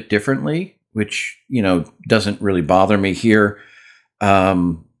little bit differently, which, doesn't really bother me here.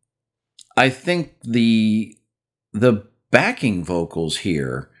 I think the backing vocals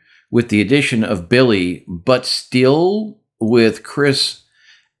here, with the addition of Billy, but still with Chris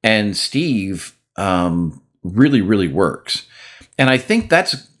and Steve really, really works. And I think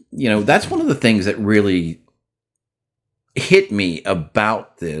that's one of the things that really hit me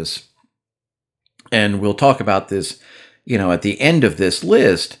about this. And we'll talk about this, at the end of this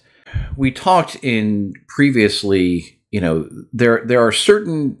list. We talked in previously, there are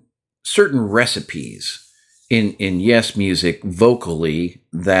certain recipes in Yes music vocally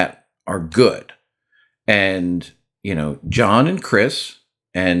that are good. And, John and Chris,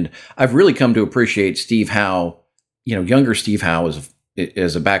 and I've really come to appreciate Steve Howe, younger Steve Howe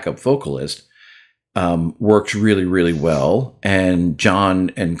as a backup vocalist, works really, really well. And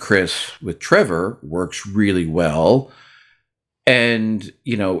John and Chris with Trevor works really well. And,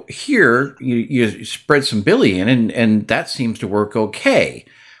 here you spread some Billy in, and that seems to work okay.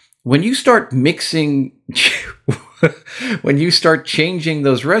 When you start mixing, when you start changing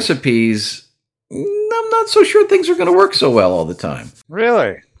those recipes, I'm not so sure things are going to work so well all the time.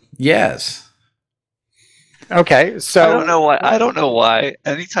 Really? Yes. Okay, so I don't know why.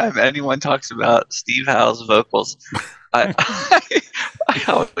 Anytime anyone talks about Steve Howe's vocals, I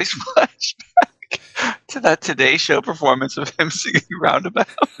always flash back to that Today Show performance of him singing Roundabout.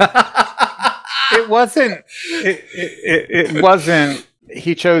 It wasn't. It wasn't.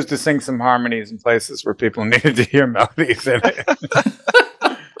 He chose to sing some harmonies in places where people needed to hear melodies in it.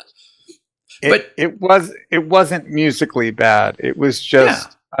 But it wasn't musically bad. It was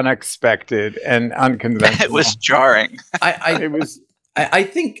just unexpected and unconventional. It was jarring. I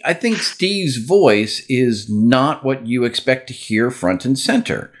think Steve's voice is not what you expect to hear front and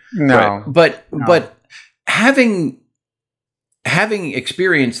center. No, right? But having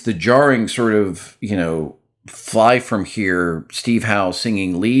experienced the jarring sort of fly from here, Steve Howe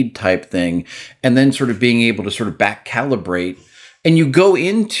singing lead type thing, and then sort of being able to sort of back calibrate. And you go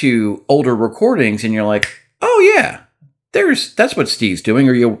into older recordings and you're like, oh yeah, that's what Steve's doing.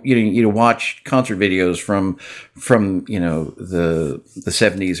 Or you watch concert videos from the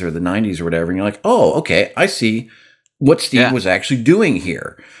 70s or the 90s or whatever, and you're like, oh, okay, I see what Steve was actually doing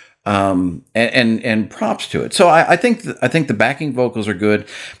here. And props to it. So I think the backing vocals are good.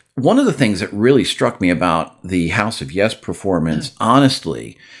 One of the things that really struck me about the House of Yes performance,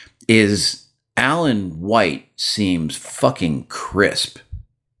 honestly, is Alan White seems fucking crisp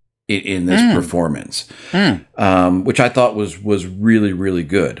in this performance, which I thought was really, really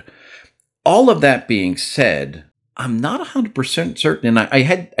good. All of that being said, I'm not 100% certain, and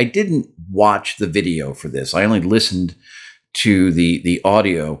I didn't watch the video for this. I only listened to the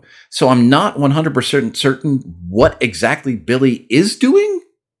audio, so I'm not 100% certain what exactly Billy is doing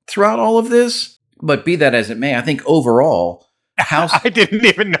throughout all of this. But be that as it may, I think overall, I didn't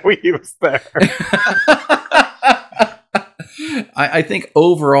even know he was there. I think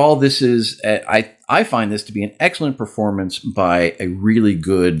overall, this is I find this to be an excellent performance by a really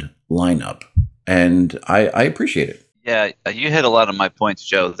good lineup, and I appreciate it. Yeah, you hit a lot of my points,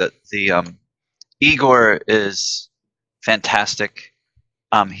 Joe. That the Igor is fantastic.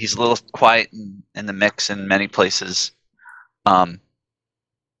 He's a little quiet in the mix in many places.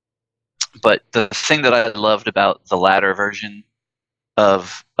 But the thing that I loved about the latter version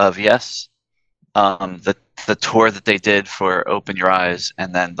of Yes, the tour that they did for Open Your Eyes,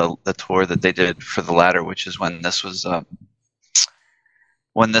 and then the tour that they did for the latter, which is when this was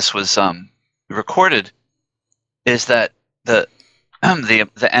recorded, is that the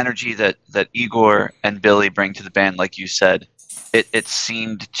energy that Igor and Billy bring to the band, like you said, it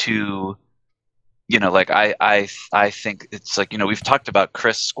seemed to, like I think it's like, we've talked about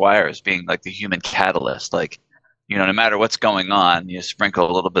Chris Squire as being like the human catalyst, like, no matter what's going on, you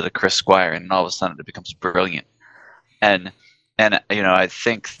sprinkle a little bit of Chris Squire and all of a sudden it becomes brilliant. And I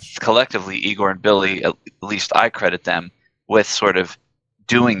think collectively Igor and Billy, at least I credit them with sort of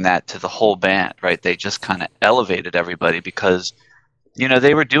doing that to the whole band, right? They just kind of elevated everybody because,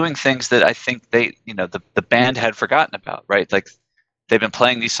 they were doing things that I think they, the band had forgotten about, right? Like they've been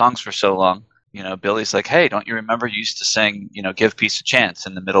playing these songs for so long. Billy's like, hey, don't you remember you used to sing, Give Peace a Chance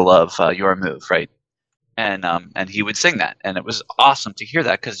in the middle of Your Move, right? And he would sing that, and it was awesome to hear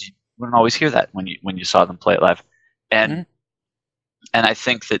that because you wouldn't always hear that when you saw them play it live, and I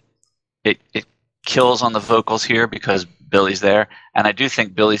think that it kills on the vocals here because Billy's there, and I do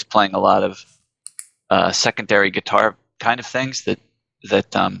think Billy's playing a lot of secondary guitar kind of things that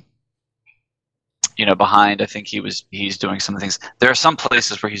behind. I think he's doing some things. There are some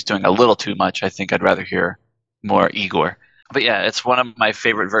places where he's doing a little too much. I think I'd rather hear more Igor. But yeah, it's one of my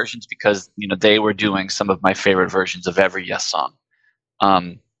favorite versions because they were doing some of my favorite versions of every Yes song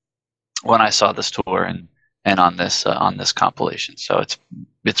when I saw this tour and on this compilation. So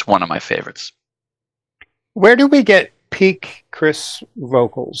it's one of my favorites. Where do we get peak Chris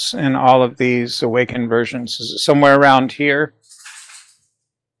vocals in all of these Awaken versions? Is it somewhere around here?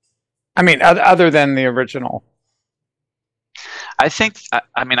 I mean, other than the original. I think.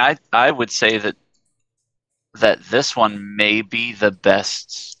 I would say that this one may be the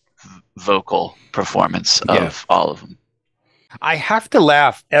best vocal performance of all of them. I have to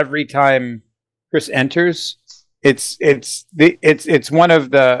laugh every time Chris enters. It's one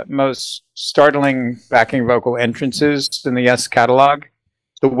of the most startling backing vocal entrances in the Yes catalog.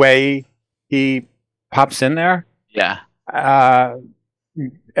 The way he pops in there. Yeah.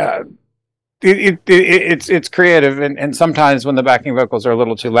 It's creative, and sometimes when the backing vocals are a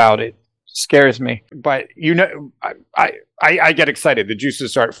little too loud, it scares me. But I get excited. The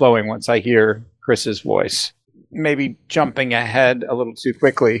juices start flowing once I hear Chris's voice. Maybe jumping ahead a little too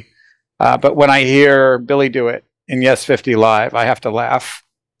quickly, but when I hear Billy do it in Yes 50 Live, I have to laugh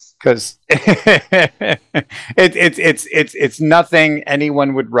because it's nothing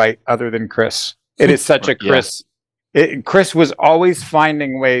anyone would write other than Chris. It is such a Chris. Chris was always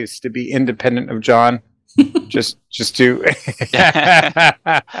finding ways to be independent of John, just to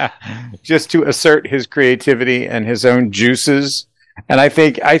just to assert his creativity and his own juices. And I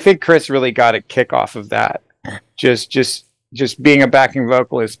think Chris really got a kick off of that. Just being a backing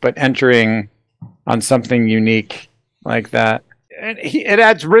vocalist, but entering on something unique like that. And it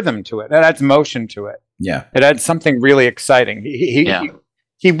adds rhythm to it. It adds motion to it. Yeah. It adds something really exciting.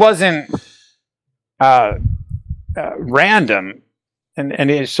 He wasn't random,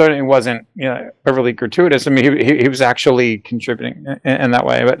 and it certainly wasn't overly gratuitous. I mean, he was actually contributing in that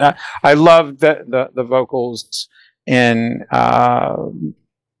way. But I love the vocals in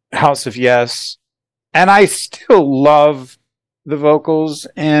House of Yes, and I still love the vocals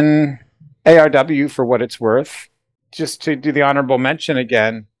in ARW for what it's worth. Just to do the honorable mention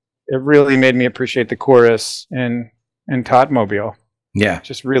again, it really made me appreciate the chorus in Toddmobile. Yeah.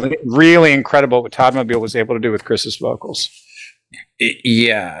 Just really, really incredible what Toddmobile was able to do with Chris's vocals.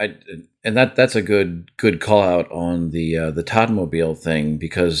 Yeah, and that's a good call out on the Toddmobile thing,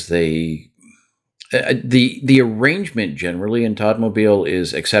 because the arrangement generally in Toddmobile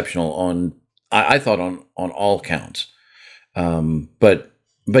is exceptional on I thought on all counts. But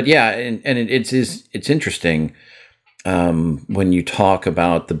yeah, and it's interesting when you talk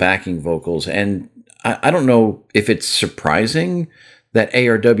about the backing vocals, and I don't know if it's surprising that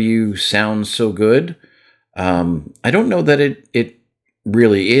ARW sounds so good. I don't know that it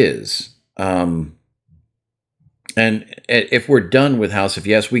really is. And if we're done with House of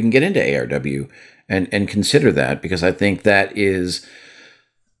Yes, we can get into ARW and consider that, because I think that is,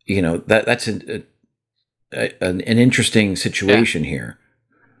 that's an interesting situation here.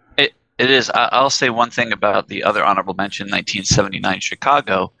 It is. I'll say one thing about the other honorable mention, 1979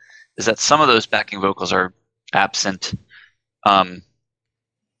 Chicago, is that some of those backing vocals are absent.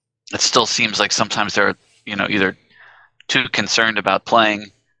 It still seems like sometimes they're, either too concerned about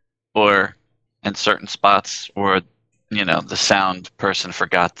playing, or in certain spots, or the sound person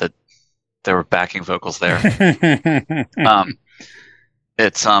forgot that there were backing vocals there.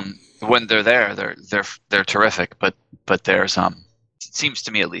 It's when they're there, they're terrific, but there's it seems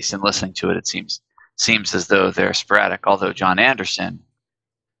to me, at least in listening to it, it seems as though they're sporadic. Although John Anderson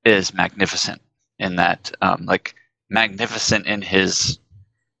is magnificent in that, magnificent in his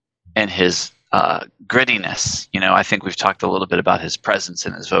grittiness. I think we've talked a little bit about his presence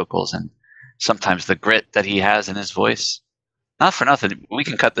in his vocals, and sometimes the grit that he has in his voice. Not for nothing, we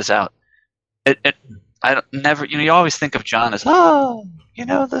can cut this out. I don't never. You always think of John as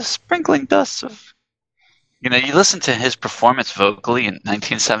the sprinkling dust of. You listen to his performance vocally in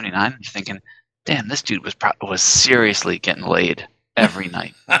 1979, and you're thinking, "Damn, this dude was seriously getting laid every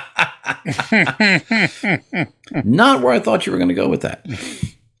night." Not where I thought you were going to go with that.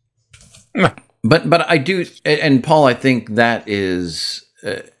 But I do, and Paul, I think that is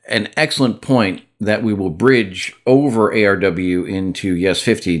an excellent point that we will bridge over ARW into Yes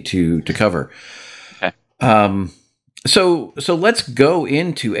 50 to cover. Okay. So let's go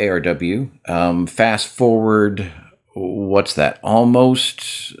into ARW. Fast forward, what's that?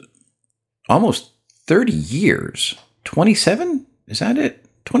 Almost 30 years. 27? Is that it?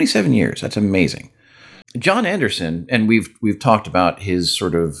 27 years. That's amazing. John Anderson, and we've talked about his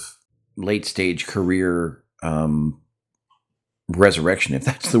sort of late stage career resurrection, if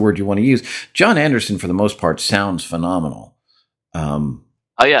that's the word you want to use. John Anderson, for the most part, sounds phenomenal. Oh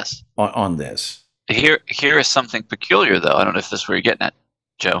yes, on this. Here is something peculiar, though. I don't know if this is where you're getting at,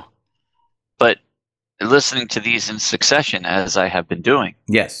 Joe, but listening to these in succession, as I have been doing,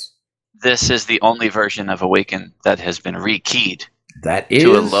 yes, this is the only version of Awaken that has been rekeyed. That is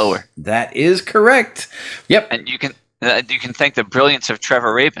to a lower. That is correct. Yep. And you can You can thank the brilliance of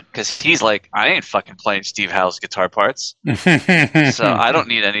Trevor Rabin, because he's like, I ain't fucking playing Steve Howe's guitar parts, so I don't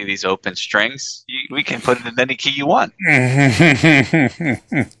need any of these open strings. We can put it in any key you want.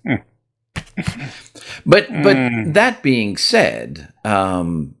 But that being said,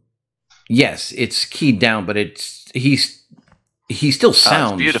 yes, it's keyed down, but he still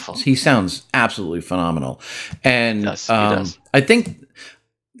sounds beautiful. He sounds absolutely phenomenal, and He does. I think,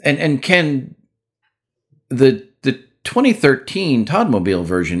 and Ken, the 2013 Toddmobile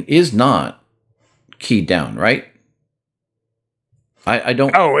version is not keyed down, right? I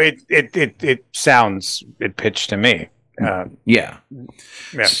don't. Oh, it sounds pitched to me. Yeah.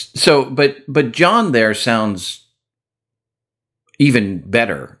 So, but John there sounds even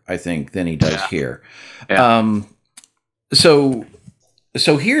better, I think, than he does here. Yeah.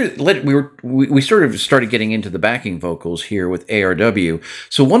 So here, we sort of started getting into the backing vocals here with ARW.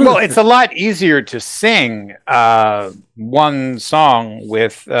 So it's a lot easier to sing one song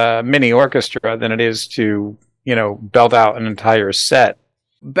with mini orchestra than it is to belt out an entire set.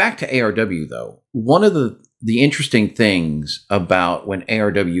 Back to ARW though, one of the interesting things about when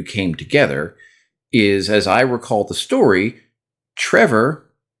ARW came together is, as I recall the story,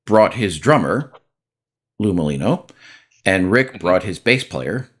 Trevor brought his drummer, Lou Molino, and Rick brought his bass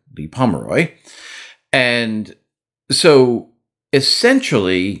player, Lee Pomeroy. And so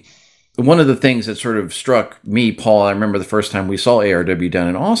essentially, one of the things that sort of struck me, Paul, I remember the first time we saw ARW down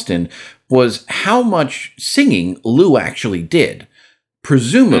in Austin, was how much singing Lou actually did.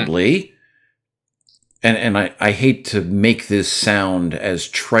 Presumably, and I hate to make this sound as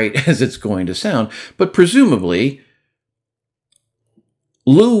trite as it's going to sound, but presumably,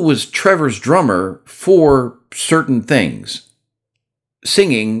 Lou was Trevor's drummer for certain things.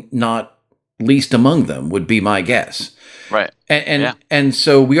 Singing, not least among them, would be my guess. Right. And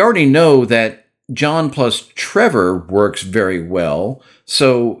so we already know that John plus Trevor works very well.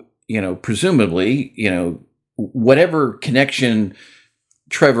 So, presumably, whatever connection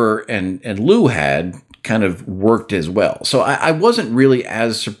Trevor and Lou had kind of worked as well. So I wasn't really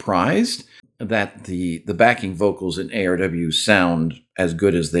as surprised that the backing vocals in ARW sound as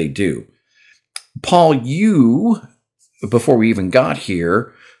good as they do. Paul, you, before we even got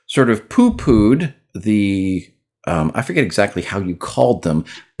here, sort of poo-pooed the, I forget exactly how you called them.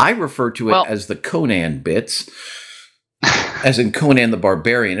 I refer to it as the Conan bits, as in Conan the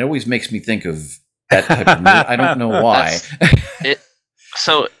Barbarian. It always makes me think of that type of movie. I don't know why.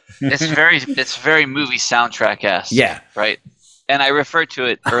 So it's very movie soundtrack-esque. Yeah. Right? And I referred to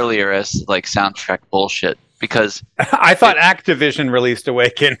it earlier as like soundtrack bullshit because I thought Activision released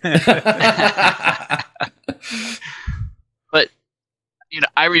Awaken. But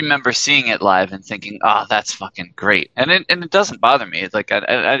I remember seeing it live and thinking, "Oh, that's fucking great," and it doesn't bother me. It's like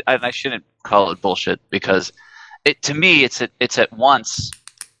I shouldn't call it bullshit because to me it's at once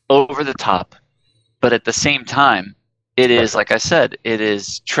over the top, but at the same time it is, like I said, it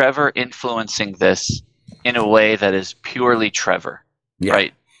is Trevor influencing this in a way that is purely Trevor,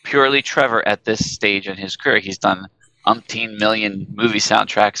 right? Purely Trevor at this stage in his career. He's done umpteen million movie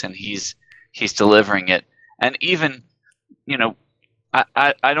soundtracks and he's delivering it. And even,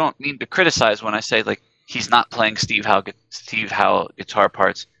 I don't mean to criticize when I say like he's not playing Steve Howe guitar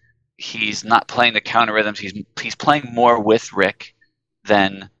parts. He's not playing the counter rhythms. He's playing more with Rick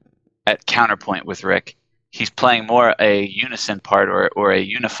than at counterpoint with Rick. He's playing more a unison part or a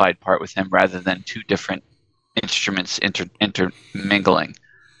unified part with him rather than two different instruments intermingling.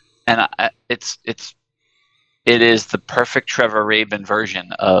 And it is the perfect Trevor Rabin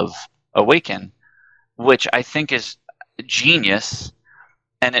version of Awaken, which I think is genius,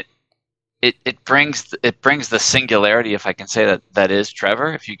 and it brings the singularity, if I can say that is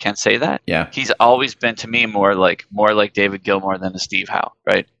Trevor, if you can say that. Yeah. He's always been to me more like David Gilmour than a Steve Howe,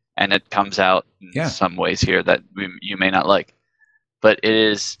 right? And it comes out in some ways here that you may not like, but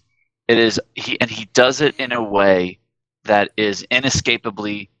he does it in a way that is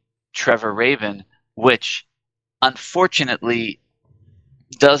inescapably Trevor Rabin, which unfortunately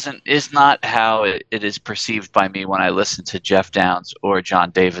is not how it is perceived by me when I listen to Jeff Downes or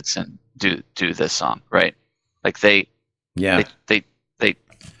John Davidson do this song, right? Like they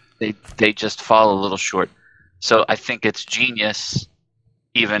just fall a little short. So I think it's genius,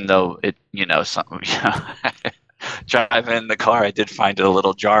 even though driving in the car, I did find it a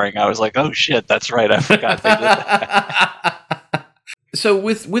little jarring. I was like, oh shit, that's right, I forgot they did that. So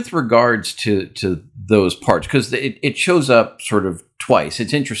with regards to those parts, because it shows up sort of twice.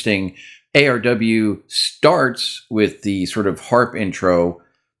 It's interesting. ARW starts with the sort of harp intro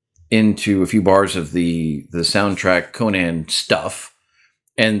into a few bars of the soundtrack Conan stuff,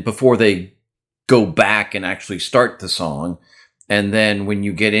 and before they go back and actually start the song. And then when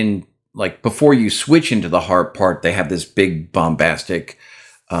you get in, like before you switch into the harp part, they have this big bombastic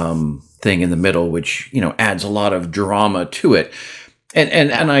thing in the middle, which, you know, adds a lot of drama to it.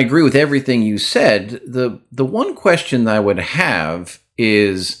 And I agree with everything you said. The one question that I would have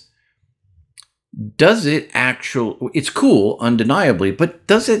is, does it actually, it's cool, undeniably, but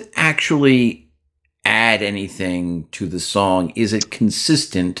does it actually add anything to the song? Is it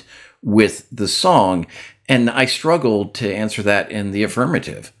consistent with the song? And I struggled to answer that in the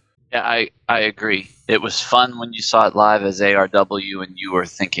affirmative. Yeah, I agree. It was fun when you saw it live as ARW and you were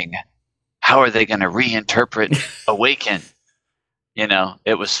thinking, how are they going to reinterpret Awaken? You know,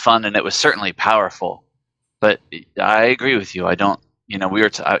 it was fun and it was certainly powerful. But I agree with you. I don't, you know, we were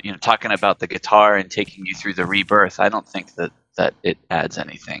talking about the guitar and taking you through the rebirth. I don't think that it adds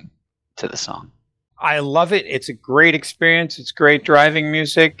anything to the song. I love it. It's a great experience. It's great driving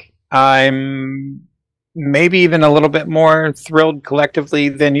music. I'm maybe even a little bit more thrilled collectively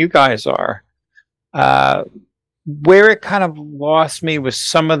than you guys are. Where it kind of lost me was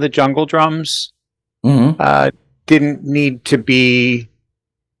some of the jungle drums. Didn't need to be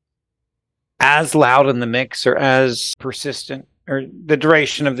as loud in the mix or as persistent, or the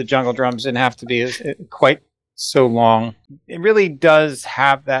duration of the jungle drums didn't have to be quite so long. It really does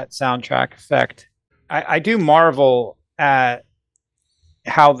have that soundtrack effect. I do marvel at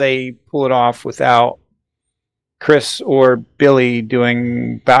how they pull it off without Chris or Billy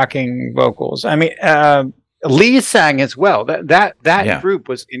doing backing vocals. I mean, Lee sang as well. That group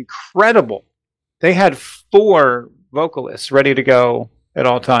was incredible. They had 4 vocalists ready to go at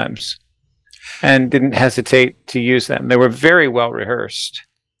all times and didn't hesitate to use them. They were very well rehearsed.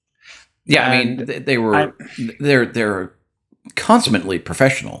 Yeah, I mean, they're consummately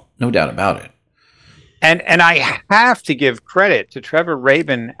professional, no doubt about it. And I have to give credit to Trevor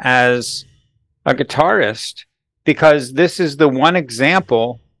Rabin as a guitarist, because this is the one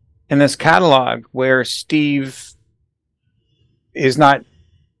example in this catalog where Steve is not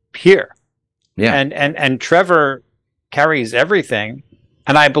here. Yeah. And Trevor carries everything,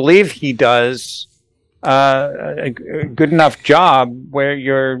 and I believe he does a good enough job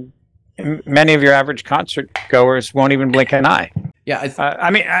where many of your average concert goers won't even blink an eye. Yeah,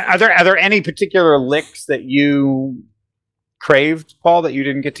 I mean, are there any particular licks that you craved, Paul, that you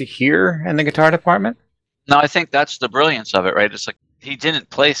didn't get to hear in the guitar department? No, I think that's the brilliance of it, right? It's like he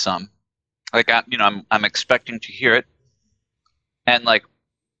didn't play some. Like I'm expecting to hear it, and like,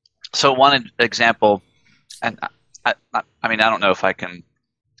 so one example, and I mean, I don't know if I can.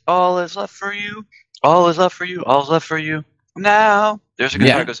 All is left for you. All is left for you. All is left for you. Now there's a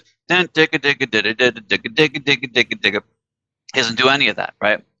guitar that goes digga digga digga digga digga digga digga digga. He doesn't do any of that,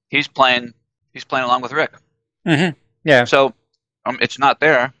 right? He's playing along with Rick. Mm-hmm. Yeah. So it's not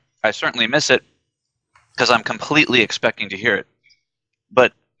there. I certainly miss it because I'm completely expecting to hear it.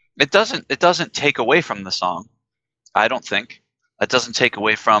 But it doesn't take away from the song. I don't think. It doesn't take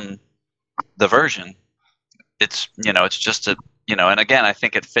away from the version. It's just and again, I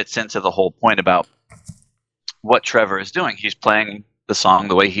think it fits into the whole point about what Trevor is doing. He's playing the song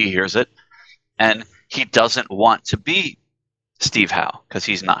the way he hears it, and he doesn't want to be Steve Howe, because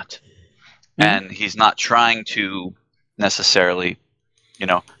he's not. Mm-hmm. And he's not trying to necessarily,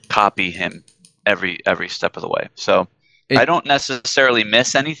 copy him every step of the way. So I don't necessarily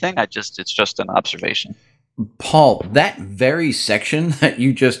miss anything. It's just an observation. Paul, that very section that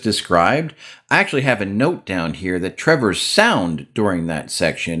you just described, I actually have a note down here that Trevor's sound during that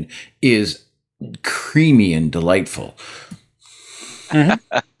section is creamy and delightful.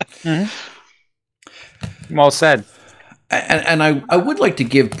 Mm-hmm. Mm-hmm. Well said. And I would like to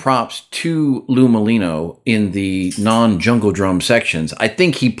give props to Lou Molino in the non-jungle drum sections. I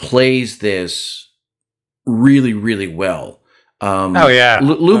think he plays this really, really well.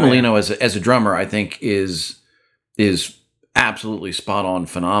 Lou Molino as a drummer, I think is absolutely spot on,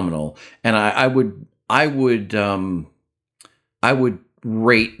 phenomenal. And I would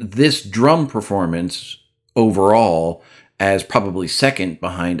rate this drum performance overall as probably second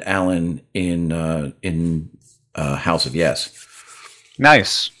behind Alan in House of Yes.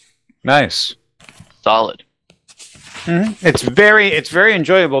 Nice. Solid. Mm-hmm. It's very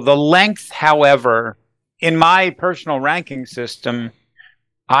enjoyable. The length, however, in my personal ranking system,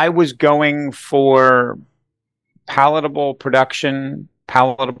 I was going for palatable production,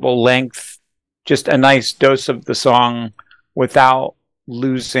 palatable length, just a nice dose of the song without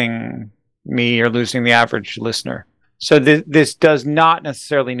losing me or losing the average listener. So this does not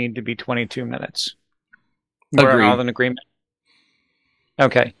necessarily need to be 22 minutes. We're all in agreement.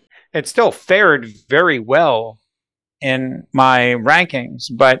 Okay. It still fared very well in my rankings,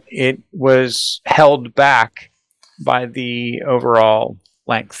 but it was held back by the overall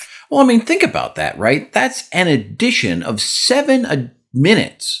length. Well, I mean, think about that, right? That's an addition of 7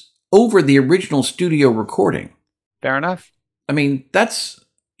 minutes over the original studio recording. Fair enough. I mean, that's,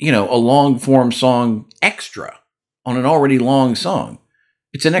 a long form song extra on an already long song.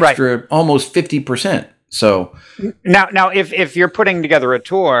 It's an extra almost 50%. So now if you're putting together a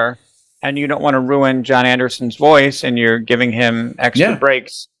tour and you don't want to ruin John Anderson's voice and you're giving him extra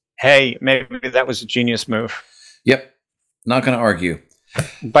breaks, hey, maybe that was a genius move. Yep. Not going to argue.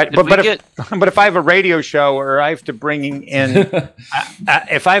 But if I have a radio show or I have to bring in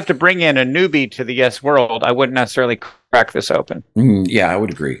if I have to bring in a newbie to the Yes World, I wouldn't necessarily crack this open. Yeah, I would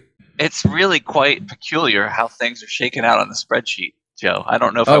agree. It's really quite peculiar how things are shaken out on the spreadsheet, Joe. I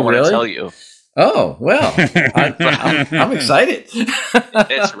don't know if I want to tell you. Oh, well, I'm excited.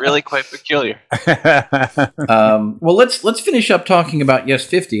 It's really quite peculiar. Well, let's finish up talking about Yes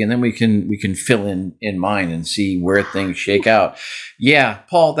 50, and then we can fill in mine and see where things shake out. Yeah,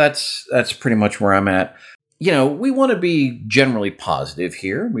 Paul, that's pretty much where I'm at. We want to be generally positive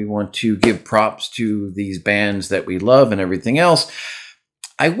here. We want to give props to these bands that we love and everything else.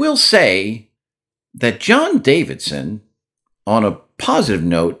 I will say that John Davidson, on a positive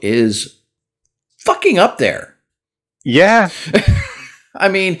note, is fucking up there. Yeah. I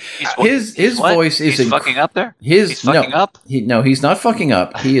mean, his voice is... He's fucking up there? He's fucking up? No, he's not fucking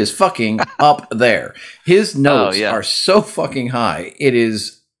up. He is fucking up there. His notes are so fucking high. It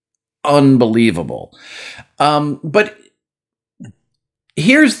is unbelievable. But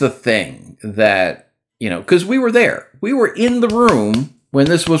here's the thing that, because we were there. We were in the room when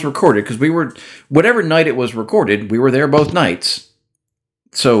this was recorded, because whatever night it was recorded, we were there both nights.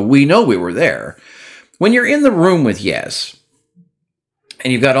 So we know we were there. When you're in the room with Yes,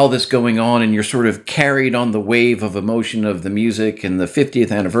 and you've got all this going on, and you're sort of carried on the wave of emotion of the music and the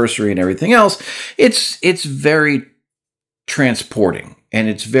 50th anniversary and everything else, it's very transporting, and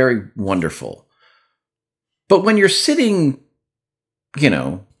it's very wonderful. But when you're sitting,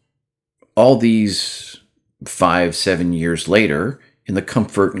 all these 5-7 years later, in the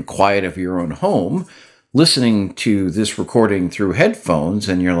comfort and quiet of your own home, listening to this recording through headphones,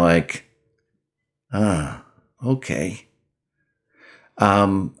 and you're like, okay.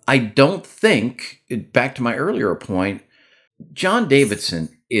 I don't think, back to my earlier point, John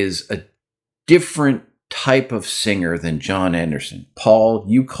Davidson is a different type of singer than John Anderson. Paul,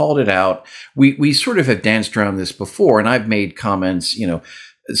 you called it out. We sort of have danced around this before, and I've made comments,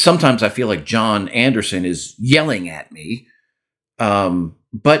 sometimes I feel like John Anderson is yelling at me.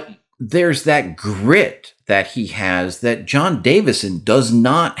 But there's that grit that he has that John Davidson does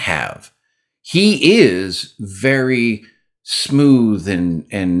not have. He is very smooth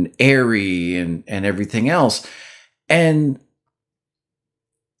and airy and everything else. And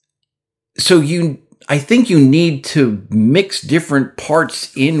so I think you need to mix different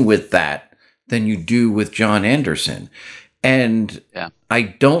parts in with that than you do with John Anderson. And I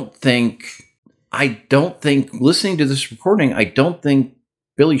don't think listening to this recording, I don't think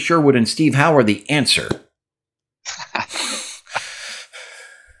Billy Sherwood and Steve Howe are the answer.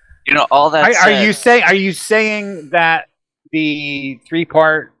 All that said, are you saying that the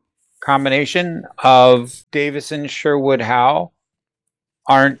 3-part combination of Davison, Sherwood, Howe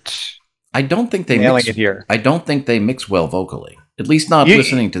aren't... I don't think they nailing it here. I don't think they mix well vocally. At least not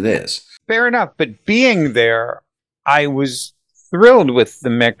listening to this. Fair enough, but being there, I was thrilled with the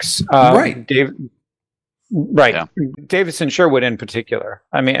mix. Right. Yeah. Davison Sherwood in particular.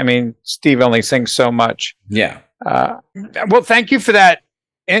 I mean, Steve only sings so much. Yeah. Well, thank you for that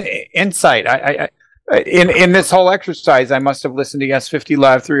insight. I in this whole exercise, I must have listened to Yes 50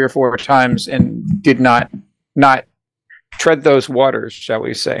 live 3 or 4 times and did not tread those waters, shall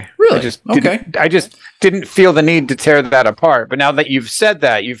we say? Really? I just didn't feel the need to tear that apart. But now that you've said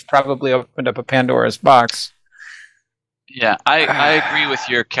that, you've probably opened up a Pandora's box. Yeah, I agree with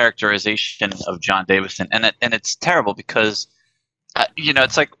your characterization of John Davison, and it's terrible because,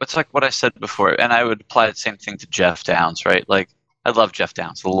 it's like what I said before, and I would apply the same thing to Jeff Downs, right? Like, I love Jeff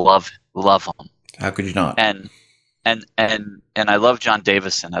Downs, love him. How could you not? And I love John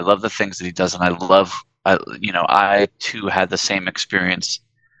Davison. I love the things that he does, and I too had the same experience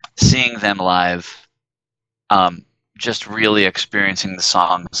seeing them live, just really experiencing the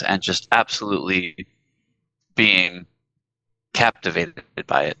songs and just absolutely being captivated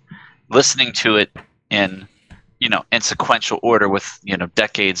by it, listening to it in sequential order with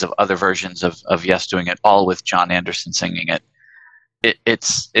decades of other versions of Yes doing it, all with John Anderson singing it.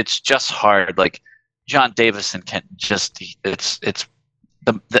 It's just hard. Like, John Davison can just, it's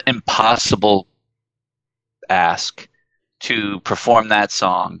the impossible ask to perform that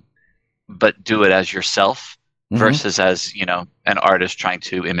song, but do it as yourself versus as, an artist trying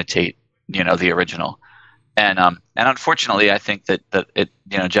to imitate, the original. And unfortunately, I think that it,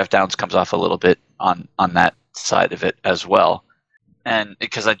 Jeff Downs comes off a little bit on that side of it as well. And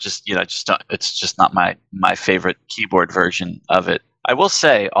because I just don't, it's just not my favorite keyboard version of it. I will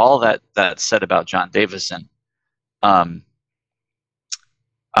say all that said about John Davison. As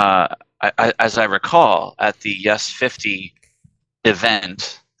I recall, at the Yes 50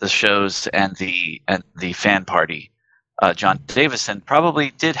 event, the shows and the fan party, John Davison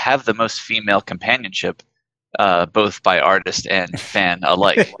probably did have the most female companionship, both by artist and fan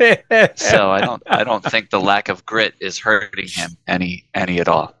alike. So I don't think the lack of grit is hurting him any at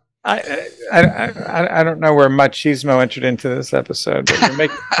all. I don't know where machismo entered into this episode, but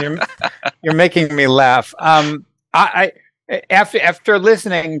you're making me laugh. I after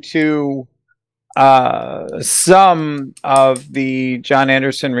listening to some of the John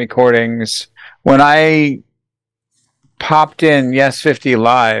Anderson recordings, when I popped in Yes 50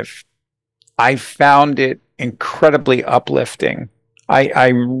 Live, I found it incredibly uplifting. I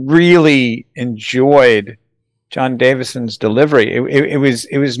really enjoyed John Davison's delivery. It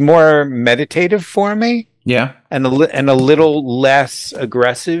was more meditative for me. Yeah. And a little less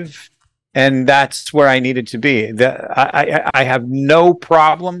aggressive. And that's where I needed to be. I have no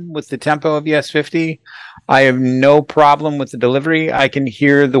problem with the tempo of Yes 50. I have no problem with the delivery. I can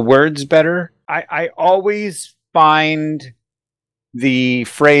hear the words better. I always find the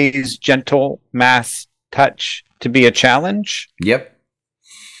phrase gentle mass touch to be a challenge. Yep.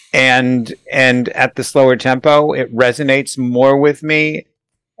 And at the slower tempo, it resonates more with me.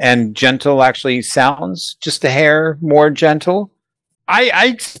 And gentle actually sounds just a hair more gentle. I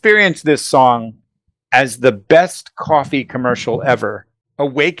experienced this song as the best coffee commercial ever.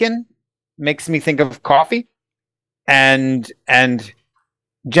 Awaken makes me think of coffee, and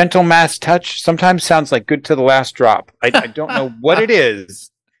gentle mass touch sometimes sounds like good to the last drop. I don't know what it is.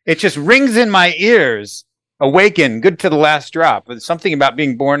 It just rings in my ears. Awaken, good to the last drop. There's something about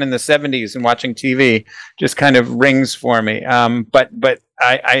being born in the 70s and watching TV just kind of rings for me. But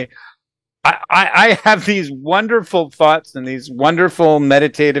I have these wonderful thoughts and these wonderful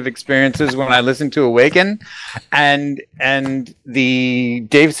meditative experiences when I listen to Awaken, and the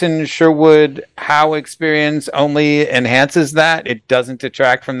Davison Sherwood Howe experience only enhances that. It doesn't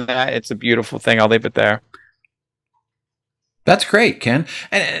detract from that. It's a beautiful thing. I'll leave it there. That's great, Ken.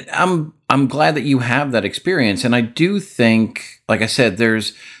 And I'm glad that you have that experience. And I do think, like I said,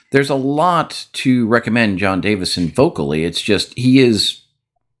 there's a lot to recommend John Davison vocally. It's just he is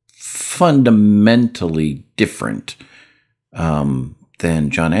fundamentally different than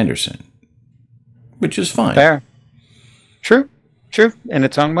John Anderson, which is fine. Fair. True, in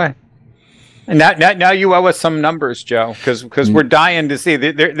its own way. And now you owe us some numbers, Joe, because we're dying to see.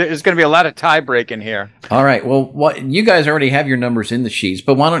 There's going to be a lot of tie break in here. All right. Well, you guys already have your numbers in the sheets,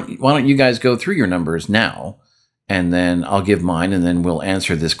 but why don't you guys go through your numbers now, and then I'll give mine, and then we'll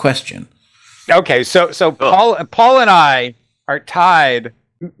answer this question. Okay. So Paul and I are tied.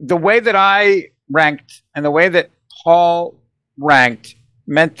 The way that I ranked and the way that Paul ranked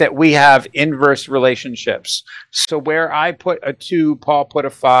meant that we have inverse relationships. So where I put a 2, Paul put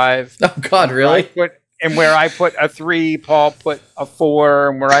a 5. Oh God, really? Where I put a 3, Paul put a 4.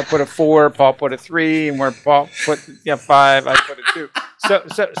 And where I put a 4, Paul put a 3. And where Paul put 5, I put a 2.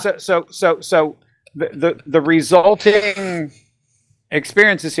 So the resulting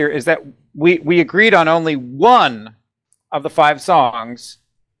experiences here is that we agreed on only one of the 5 songs.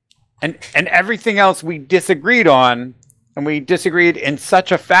 And everything else we disagreed on, and we disagreed in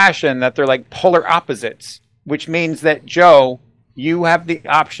such a fashion that they're like polar opposites, which means that, Joe, you have the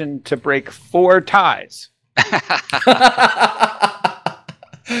option to break 4 ties.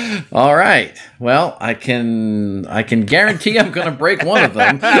 All right. Well, I can guarantee I'm going to break one of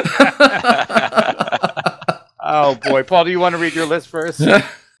them. Oh boy, Paul, do you want to read your list first?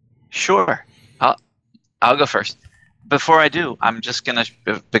 Sure. I'll go first. Before I do, I'm just going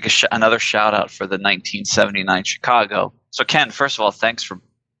to pick another shout out for the 1979 Chicago. So Ken, first of all, thanks for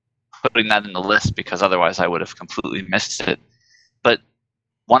putting that in the list, because otherwise I would have completely missed it. But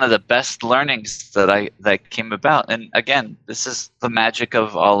one of the best learnings that came about, and again, this is the magic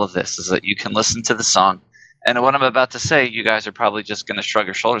of all of this, is that you can listen to the song, and what I'm about to say, you guys are probably just going to shrug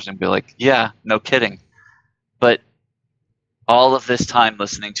your shoulders and be like, yeah, no kidding. But all of this time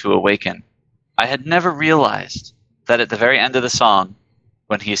listening to Awaken, I had never realized that at the very end of the song,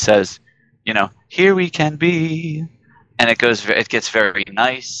 when he says, here we can be, and it gets very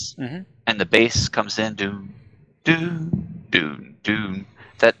nice, and the bass comes in, doom, doom, doom, doom.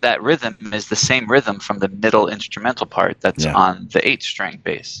 that rhythm is the same rhythm from the middle instrumental part that's on the 8-string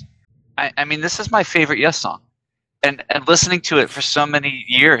bass. I mean, this is my favorite Yes song, and listening to it for so many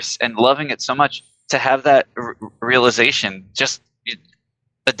years and loving it so much, to have that realization just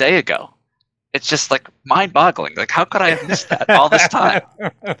a day ago, it's just like mind-boggling. Like, how could I have missed that all this time?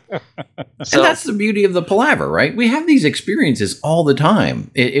 So, and that's the beauty of the palaver, right? We have these experiences all the time.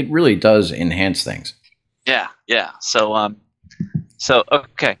 It really does enhance things. Yeah. So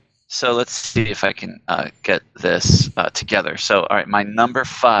okay. So let's see if I can get this together. So, all right, my number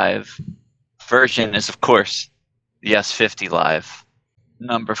 5 version is, of course, Yes 50 Live.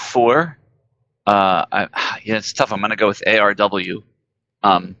 Number 4, it's tough. I'm going to go with ARW.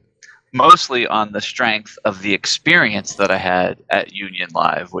 Mostly on the strength of the experience that I had at Union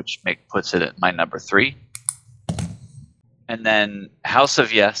Live, which puts it at my number 3. And then House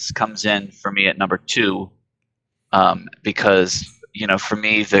of Yes comes in for me at number 2, because, for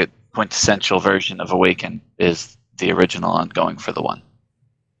me, the quintessential version of Awaken is the original. I'm going for the 1.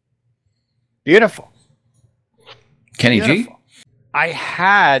 Beautiful. Kenny G? I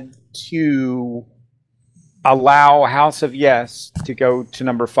had to allow House of Yes to go to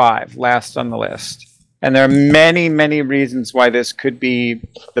number 5, last on the list. And there are many, many reasons why this could be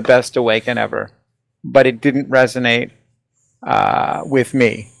the best Awaken ever, but it didn't resonate with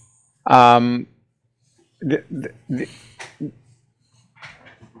me.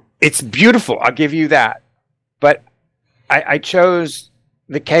 It's beautiful, I'll give you that. But I chose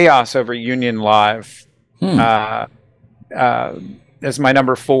the Chaos over Union Live as my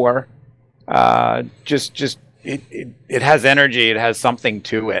number 4. It has energy. It has something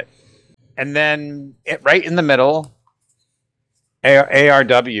to it. And then right in the middle,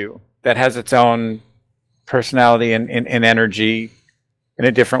 ARW, that has its own personality and energy in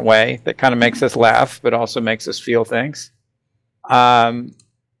a different way that kind of makes us laugh, but also makes us feel things.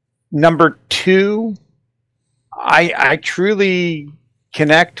 Number 2, I truly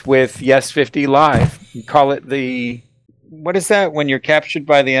connect with Yes 50 Live. You call it what is that when you're captured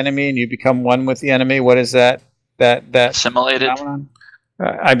by the enemy and you become one with the enemy? What is that? That assimilated.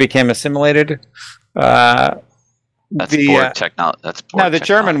 I became assimilated. That's Borg technology. That's Borg. No, the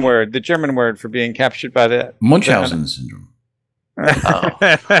German word. The German word for being captured by the Munchausen syndrome.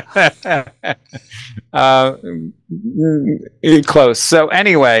 Close. So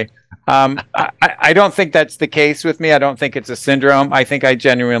anyway, I don't think that's the case with me. I don't think it's a syndrome. I think I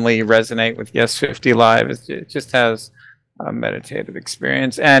genuinely resonate with Yes 50 Live. It just has a meditative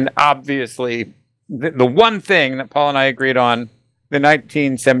experience. And obviously, the one thing that Paul and I agreed on, the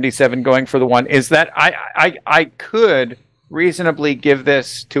 1977 going for the 1, is that I could reasonably give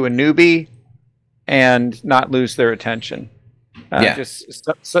this to a newbie and not lose their attention. Just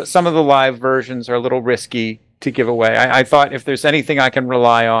some of the live versions are a little risky to give away. I thought if there's anything I can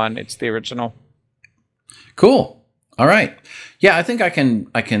rely on, it's the original. Cool. All right. Yeah, I think I can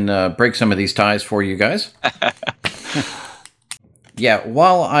break some of these ties for you guys. Yeah,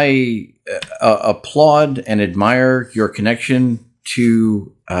 while I applaud and admire your connection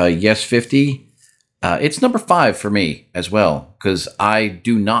to Yes 50, it's number 5 for me as well, because I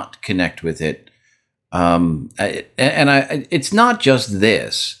do not connect with it. It's not just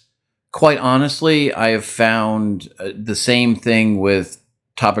this. Quite honestly, I have found the same thing with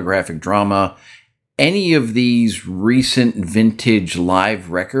Topographic Drama. Any of these recent vintage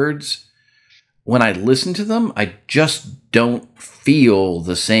live records, when I listen to them, I just don't feel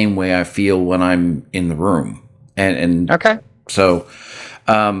the same way I feel when I'm in the room. And okay. So,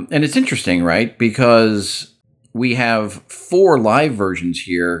 and it's interesting, right? Because we have 4 live versions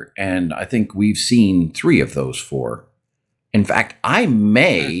here, and I think we've seen 3 of those 4. In fact, I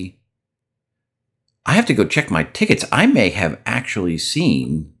have to go check my tickets. I may have actually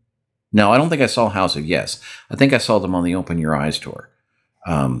seen. No, I don't think I saw House of Yes. I think I saw them on the Open Your Eyes tour.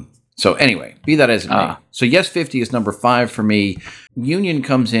 So anyway, be that as it may. So Yes 50 is number 5 for me. Union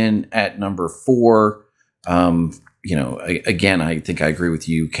comes in at number 4. Again, I think I agree with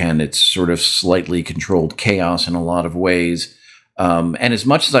you, Ken. It's sort of slightly controlled chaos in a lot of ways. And as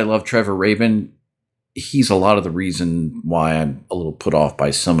much as I love Trevor Rabin, he's a lot of the reason why I'm a little put off by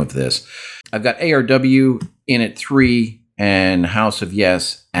some of this. I've got ARW in at 3 and House of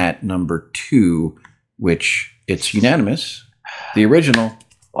Yes at number 2, which it's unanimous. The original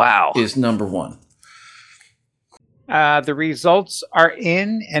is number 1. The results are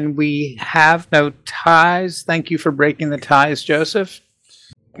in, and we have no ties. Thank you for breaking the ties, Joseph.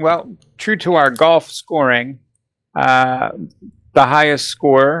 Well, true to our golf scoring, the highest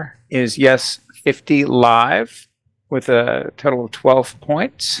score is Yes 50 Live with a total of 12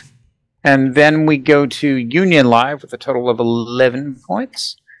 points. And then we go to Union Live with a total of 11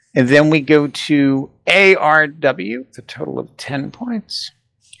 points. And then we go to ARW with a total of 10 points.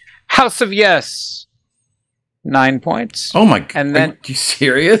 House of Yes, 9 points. Oh my God. And then, are you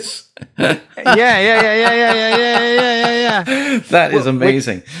serious? yeah. That is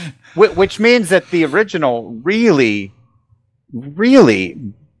amazing. Which means that the original really,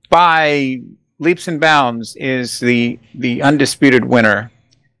 by leaps and bounds, is the undisputed winner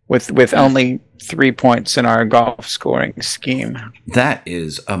with only 3 points in our golf scoring scheme. That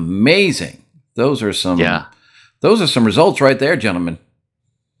is amazing. Those are some results right there, gentlemen.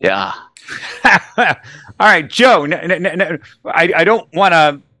 Yeah. All right, Joe. I don't want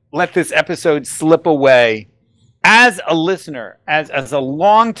to let this episode slip away. As a listener, as a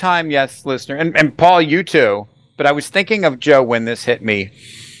longtime Yes listener, and Paul, you too, but I was thinking of Joe when this hit me.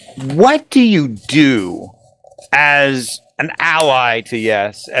 What do you do as an ally to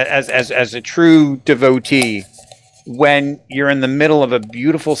Yes, as a true devotee, when you're in the middle of a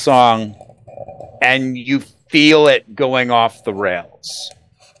beautiful song and you feel it going off the rails?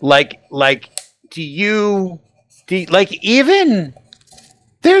 Like even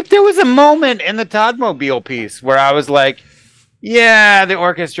there was a moment in the Toddmobile piece where I was like, yeah, the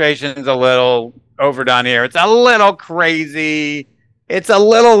orchestration's a little overdone here. It's a little crazy. It's a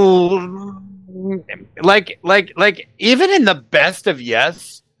little like even in the best of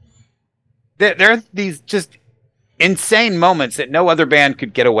Yes, there are these just insane moments that no other band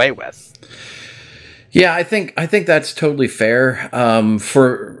could get away with. Yeah, I think that's totally fair.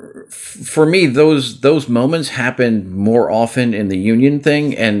 For me, those moments happen more often in the Union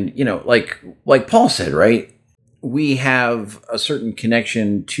thing, and like Paul said, right? We have a certain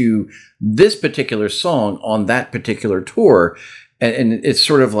connection to this particular song on that particular tour, and it's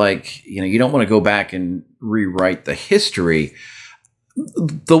sort of like you don't want to go back and rewrite the history.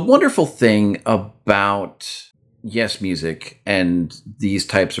 The wonderful thing about Yes music and these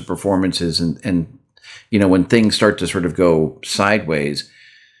types of performances, and when things start to sort of go sideways,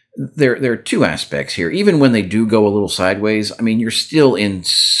 there are two aspects here. Even when they do go a little sideways, I mean, you're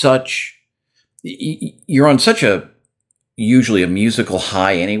on such a usually a musical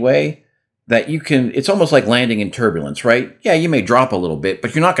high anyway that it's almost like landing in turbulence, right? Yeah, you may drop a little bit,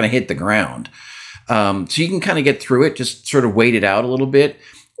 but you're not going to hit the ground. So you can kind of get through it, just sort of wait it out a little bit.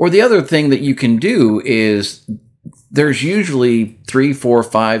 Or the other thing that you can do is there's usually 3, 4,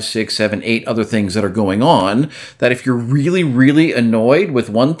 5, 6, 7, 8 other things that are going on that if you're really, really annoyed with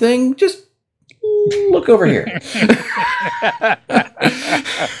one thing, just look over here.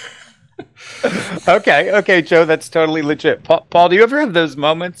 Okay, Joe, that's totally legit. Paul, do you ever have those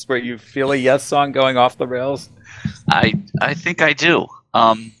moments where you feel a Yes song going off the rails? I think I do.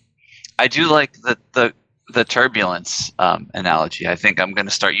 I do like the turbulence analogy. I think I'm going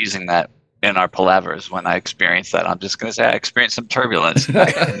to start using that in our palavers when I experience that. I'm just going to say I experienced some turbulence in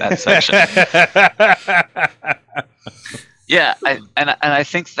that section. Yeah, I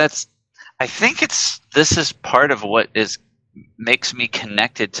think this is part of what makes me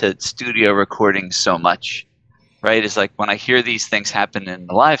connected to studio recording so much, right? Is like when I hear these things happen in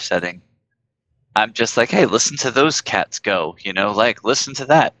the live setting, I'm just like, hey, listen to those cats go, like listen to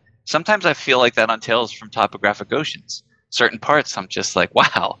that. Sometimes I feel like that on Tales from Topographic Oceans. Certain parts, I'm just like,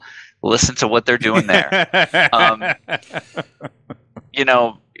 wow, listen to what they're doing there.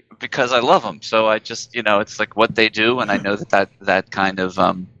 Because I love them. So I just, it's like what they do, and I know that kind of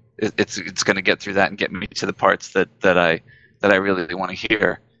it's going to get through that and get me to the parts that I really want to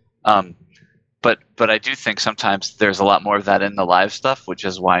hear. But I do think sometimes there's a lot more of that in the live stuff, which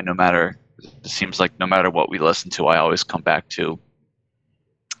is why it seems like no matter what we listen to, I always come back to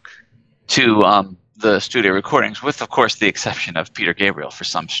the studio recordings, with of course the exception of Peter Gabriel for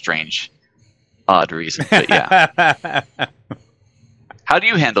some strange, odd reason. But yeah. How do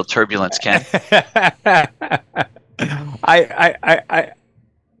you handle turbulence, Ken? I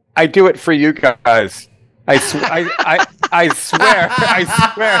do it for you guys. I swear.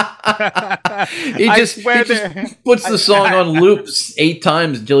 He just puts the song on loops 8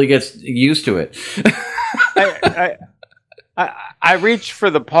 times until he gets used to it. I reach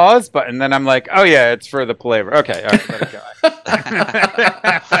for the pause button, then I'm like, oh yeah, it's for the palaver. Okay, all right, let it go.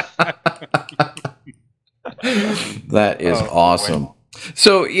 That is awesome. Boy.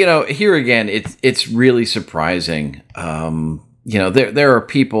 So, here again, it's really surprising. There are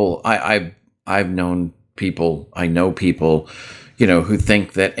people, I've known people, I know people, who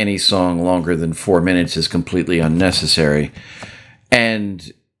think that any song longer than 4 minutes is completely unnecessary.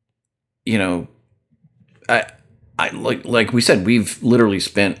 And, like we said, we've literally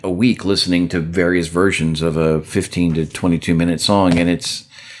spent a week listening to various versions of a 15 to 22 minute song, and it's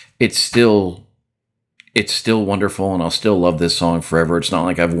it's still wonderful, and I'll still love this song forever. It's not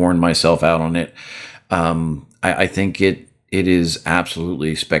like I've worn myself out on it. I think it is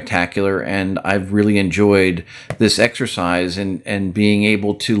absolutely spectacular, and I've really enjoyed this exercise and being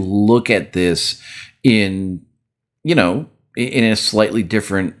able to look at this in a slightly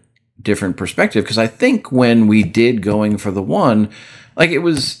different perspective. Because I think when we did Going for the One, like it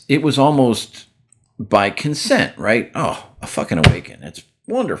was almost by consent, right? Oh, a fucking Awaken. It's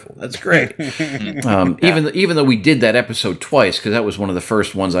wonderful. That's great. Even though we did that episode twice, because that was one of the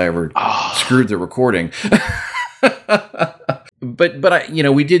first ones I ever screwed the recording. But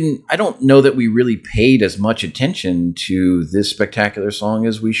we didn't. I don't know that we really paid as much attention to this spectacular song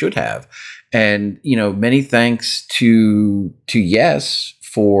as we should have. And many thanks to Yes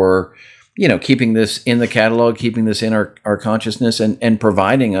for keeping this in the catalog, keeping this in our consciousness, and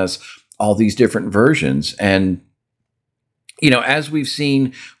providing us all these different versions. And as we've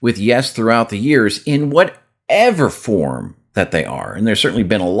seen with Yes throughout the years, in whatever form that they are, and there's certainly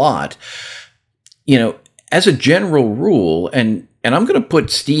been a lot, as a general rule, and I'm going to put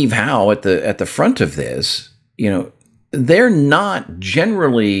Steve Howe at the front of this, they're not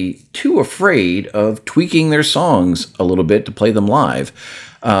generally too afraid of tweaking their songs a little bit to play them live.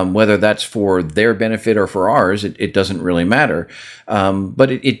 Whether that's for their benefit or for ours, it doesn't really matter.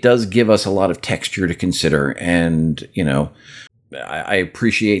 But it does give us a lot of texture to consider. And, I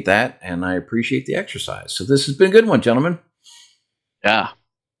appreciate that, and I appreciate the exercise. So this has been a good one, gentlemen. Yeah.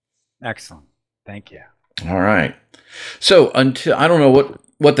 Excellent. Thank you. All right. So until I don't know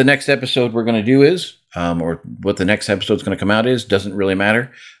what the next episode we're going to do is, or what the next episode is going to come out is, doesn't really matter.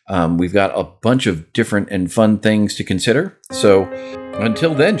 We've got a bunch of different and fun things to consider. So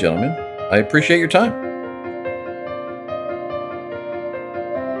until then, gentlemen, I appreciate your time.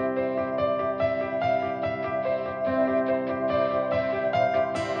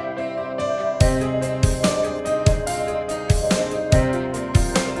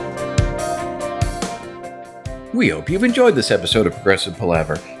 We hope you've enjoyed this episode of Progressive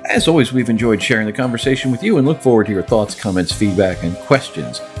Palaver. As always, we've enjoyed sharing the conversation with you and look forward to your thoughts, comments, feedback, and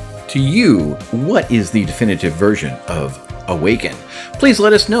questions. To you, what is the definitive version of Awaken? Please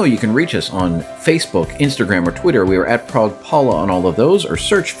let us know. You can reach us on Facebook, Instagram, or Twitter. We are at ProgPala on all of those, or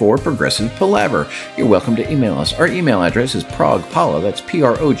search for Progressive Palaver. You're welcome to email us. Our email address is progpala, that's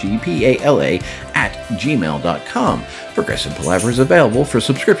PROGPALA, @gmail.com. Progressive Palaver is available for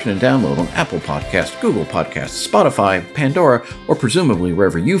subscription and download on Apple Podcasts, Google Podcasts, Spotify, Pandora, or presumably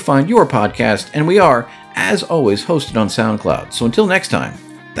wherever you find your podcast. And we are, as always, hosted on SoundCloud. So until next time,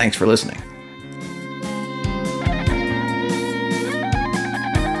 thanks for listening.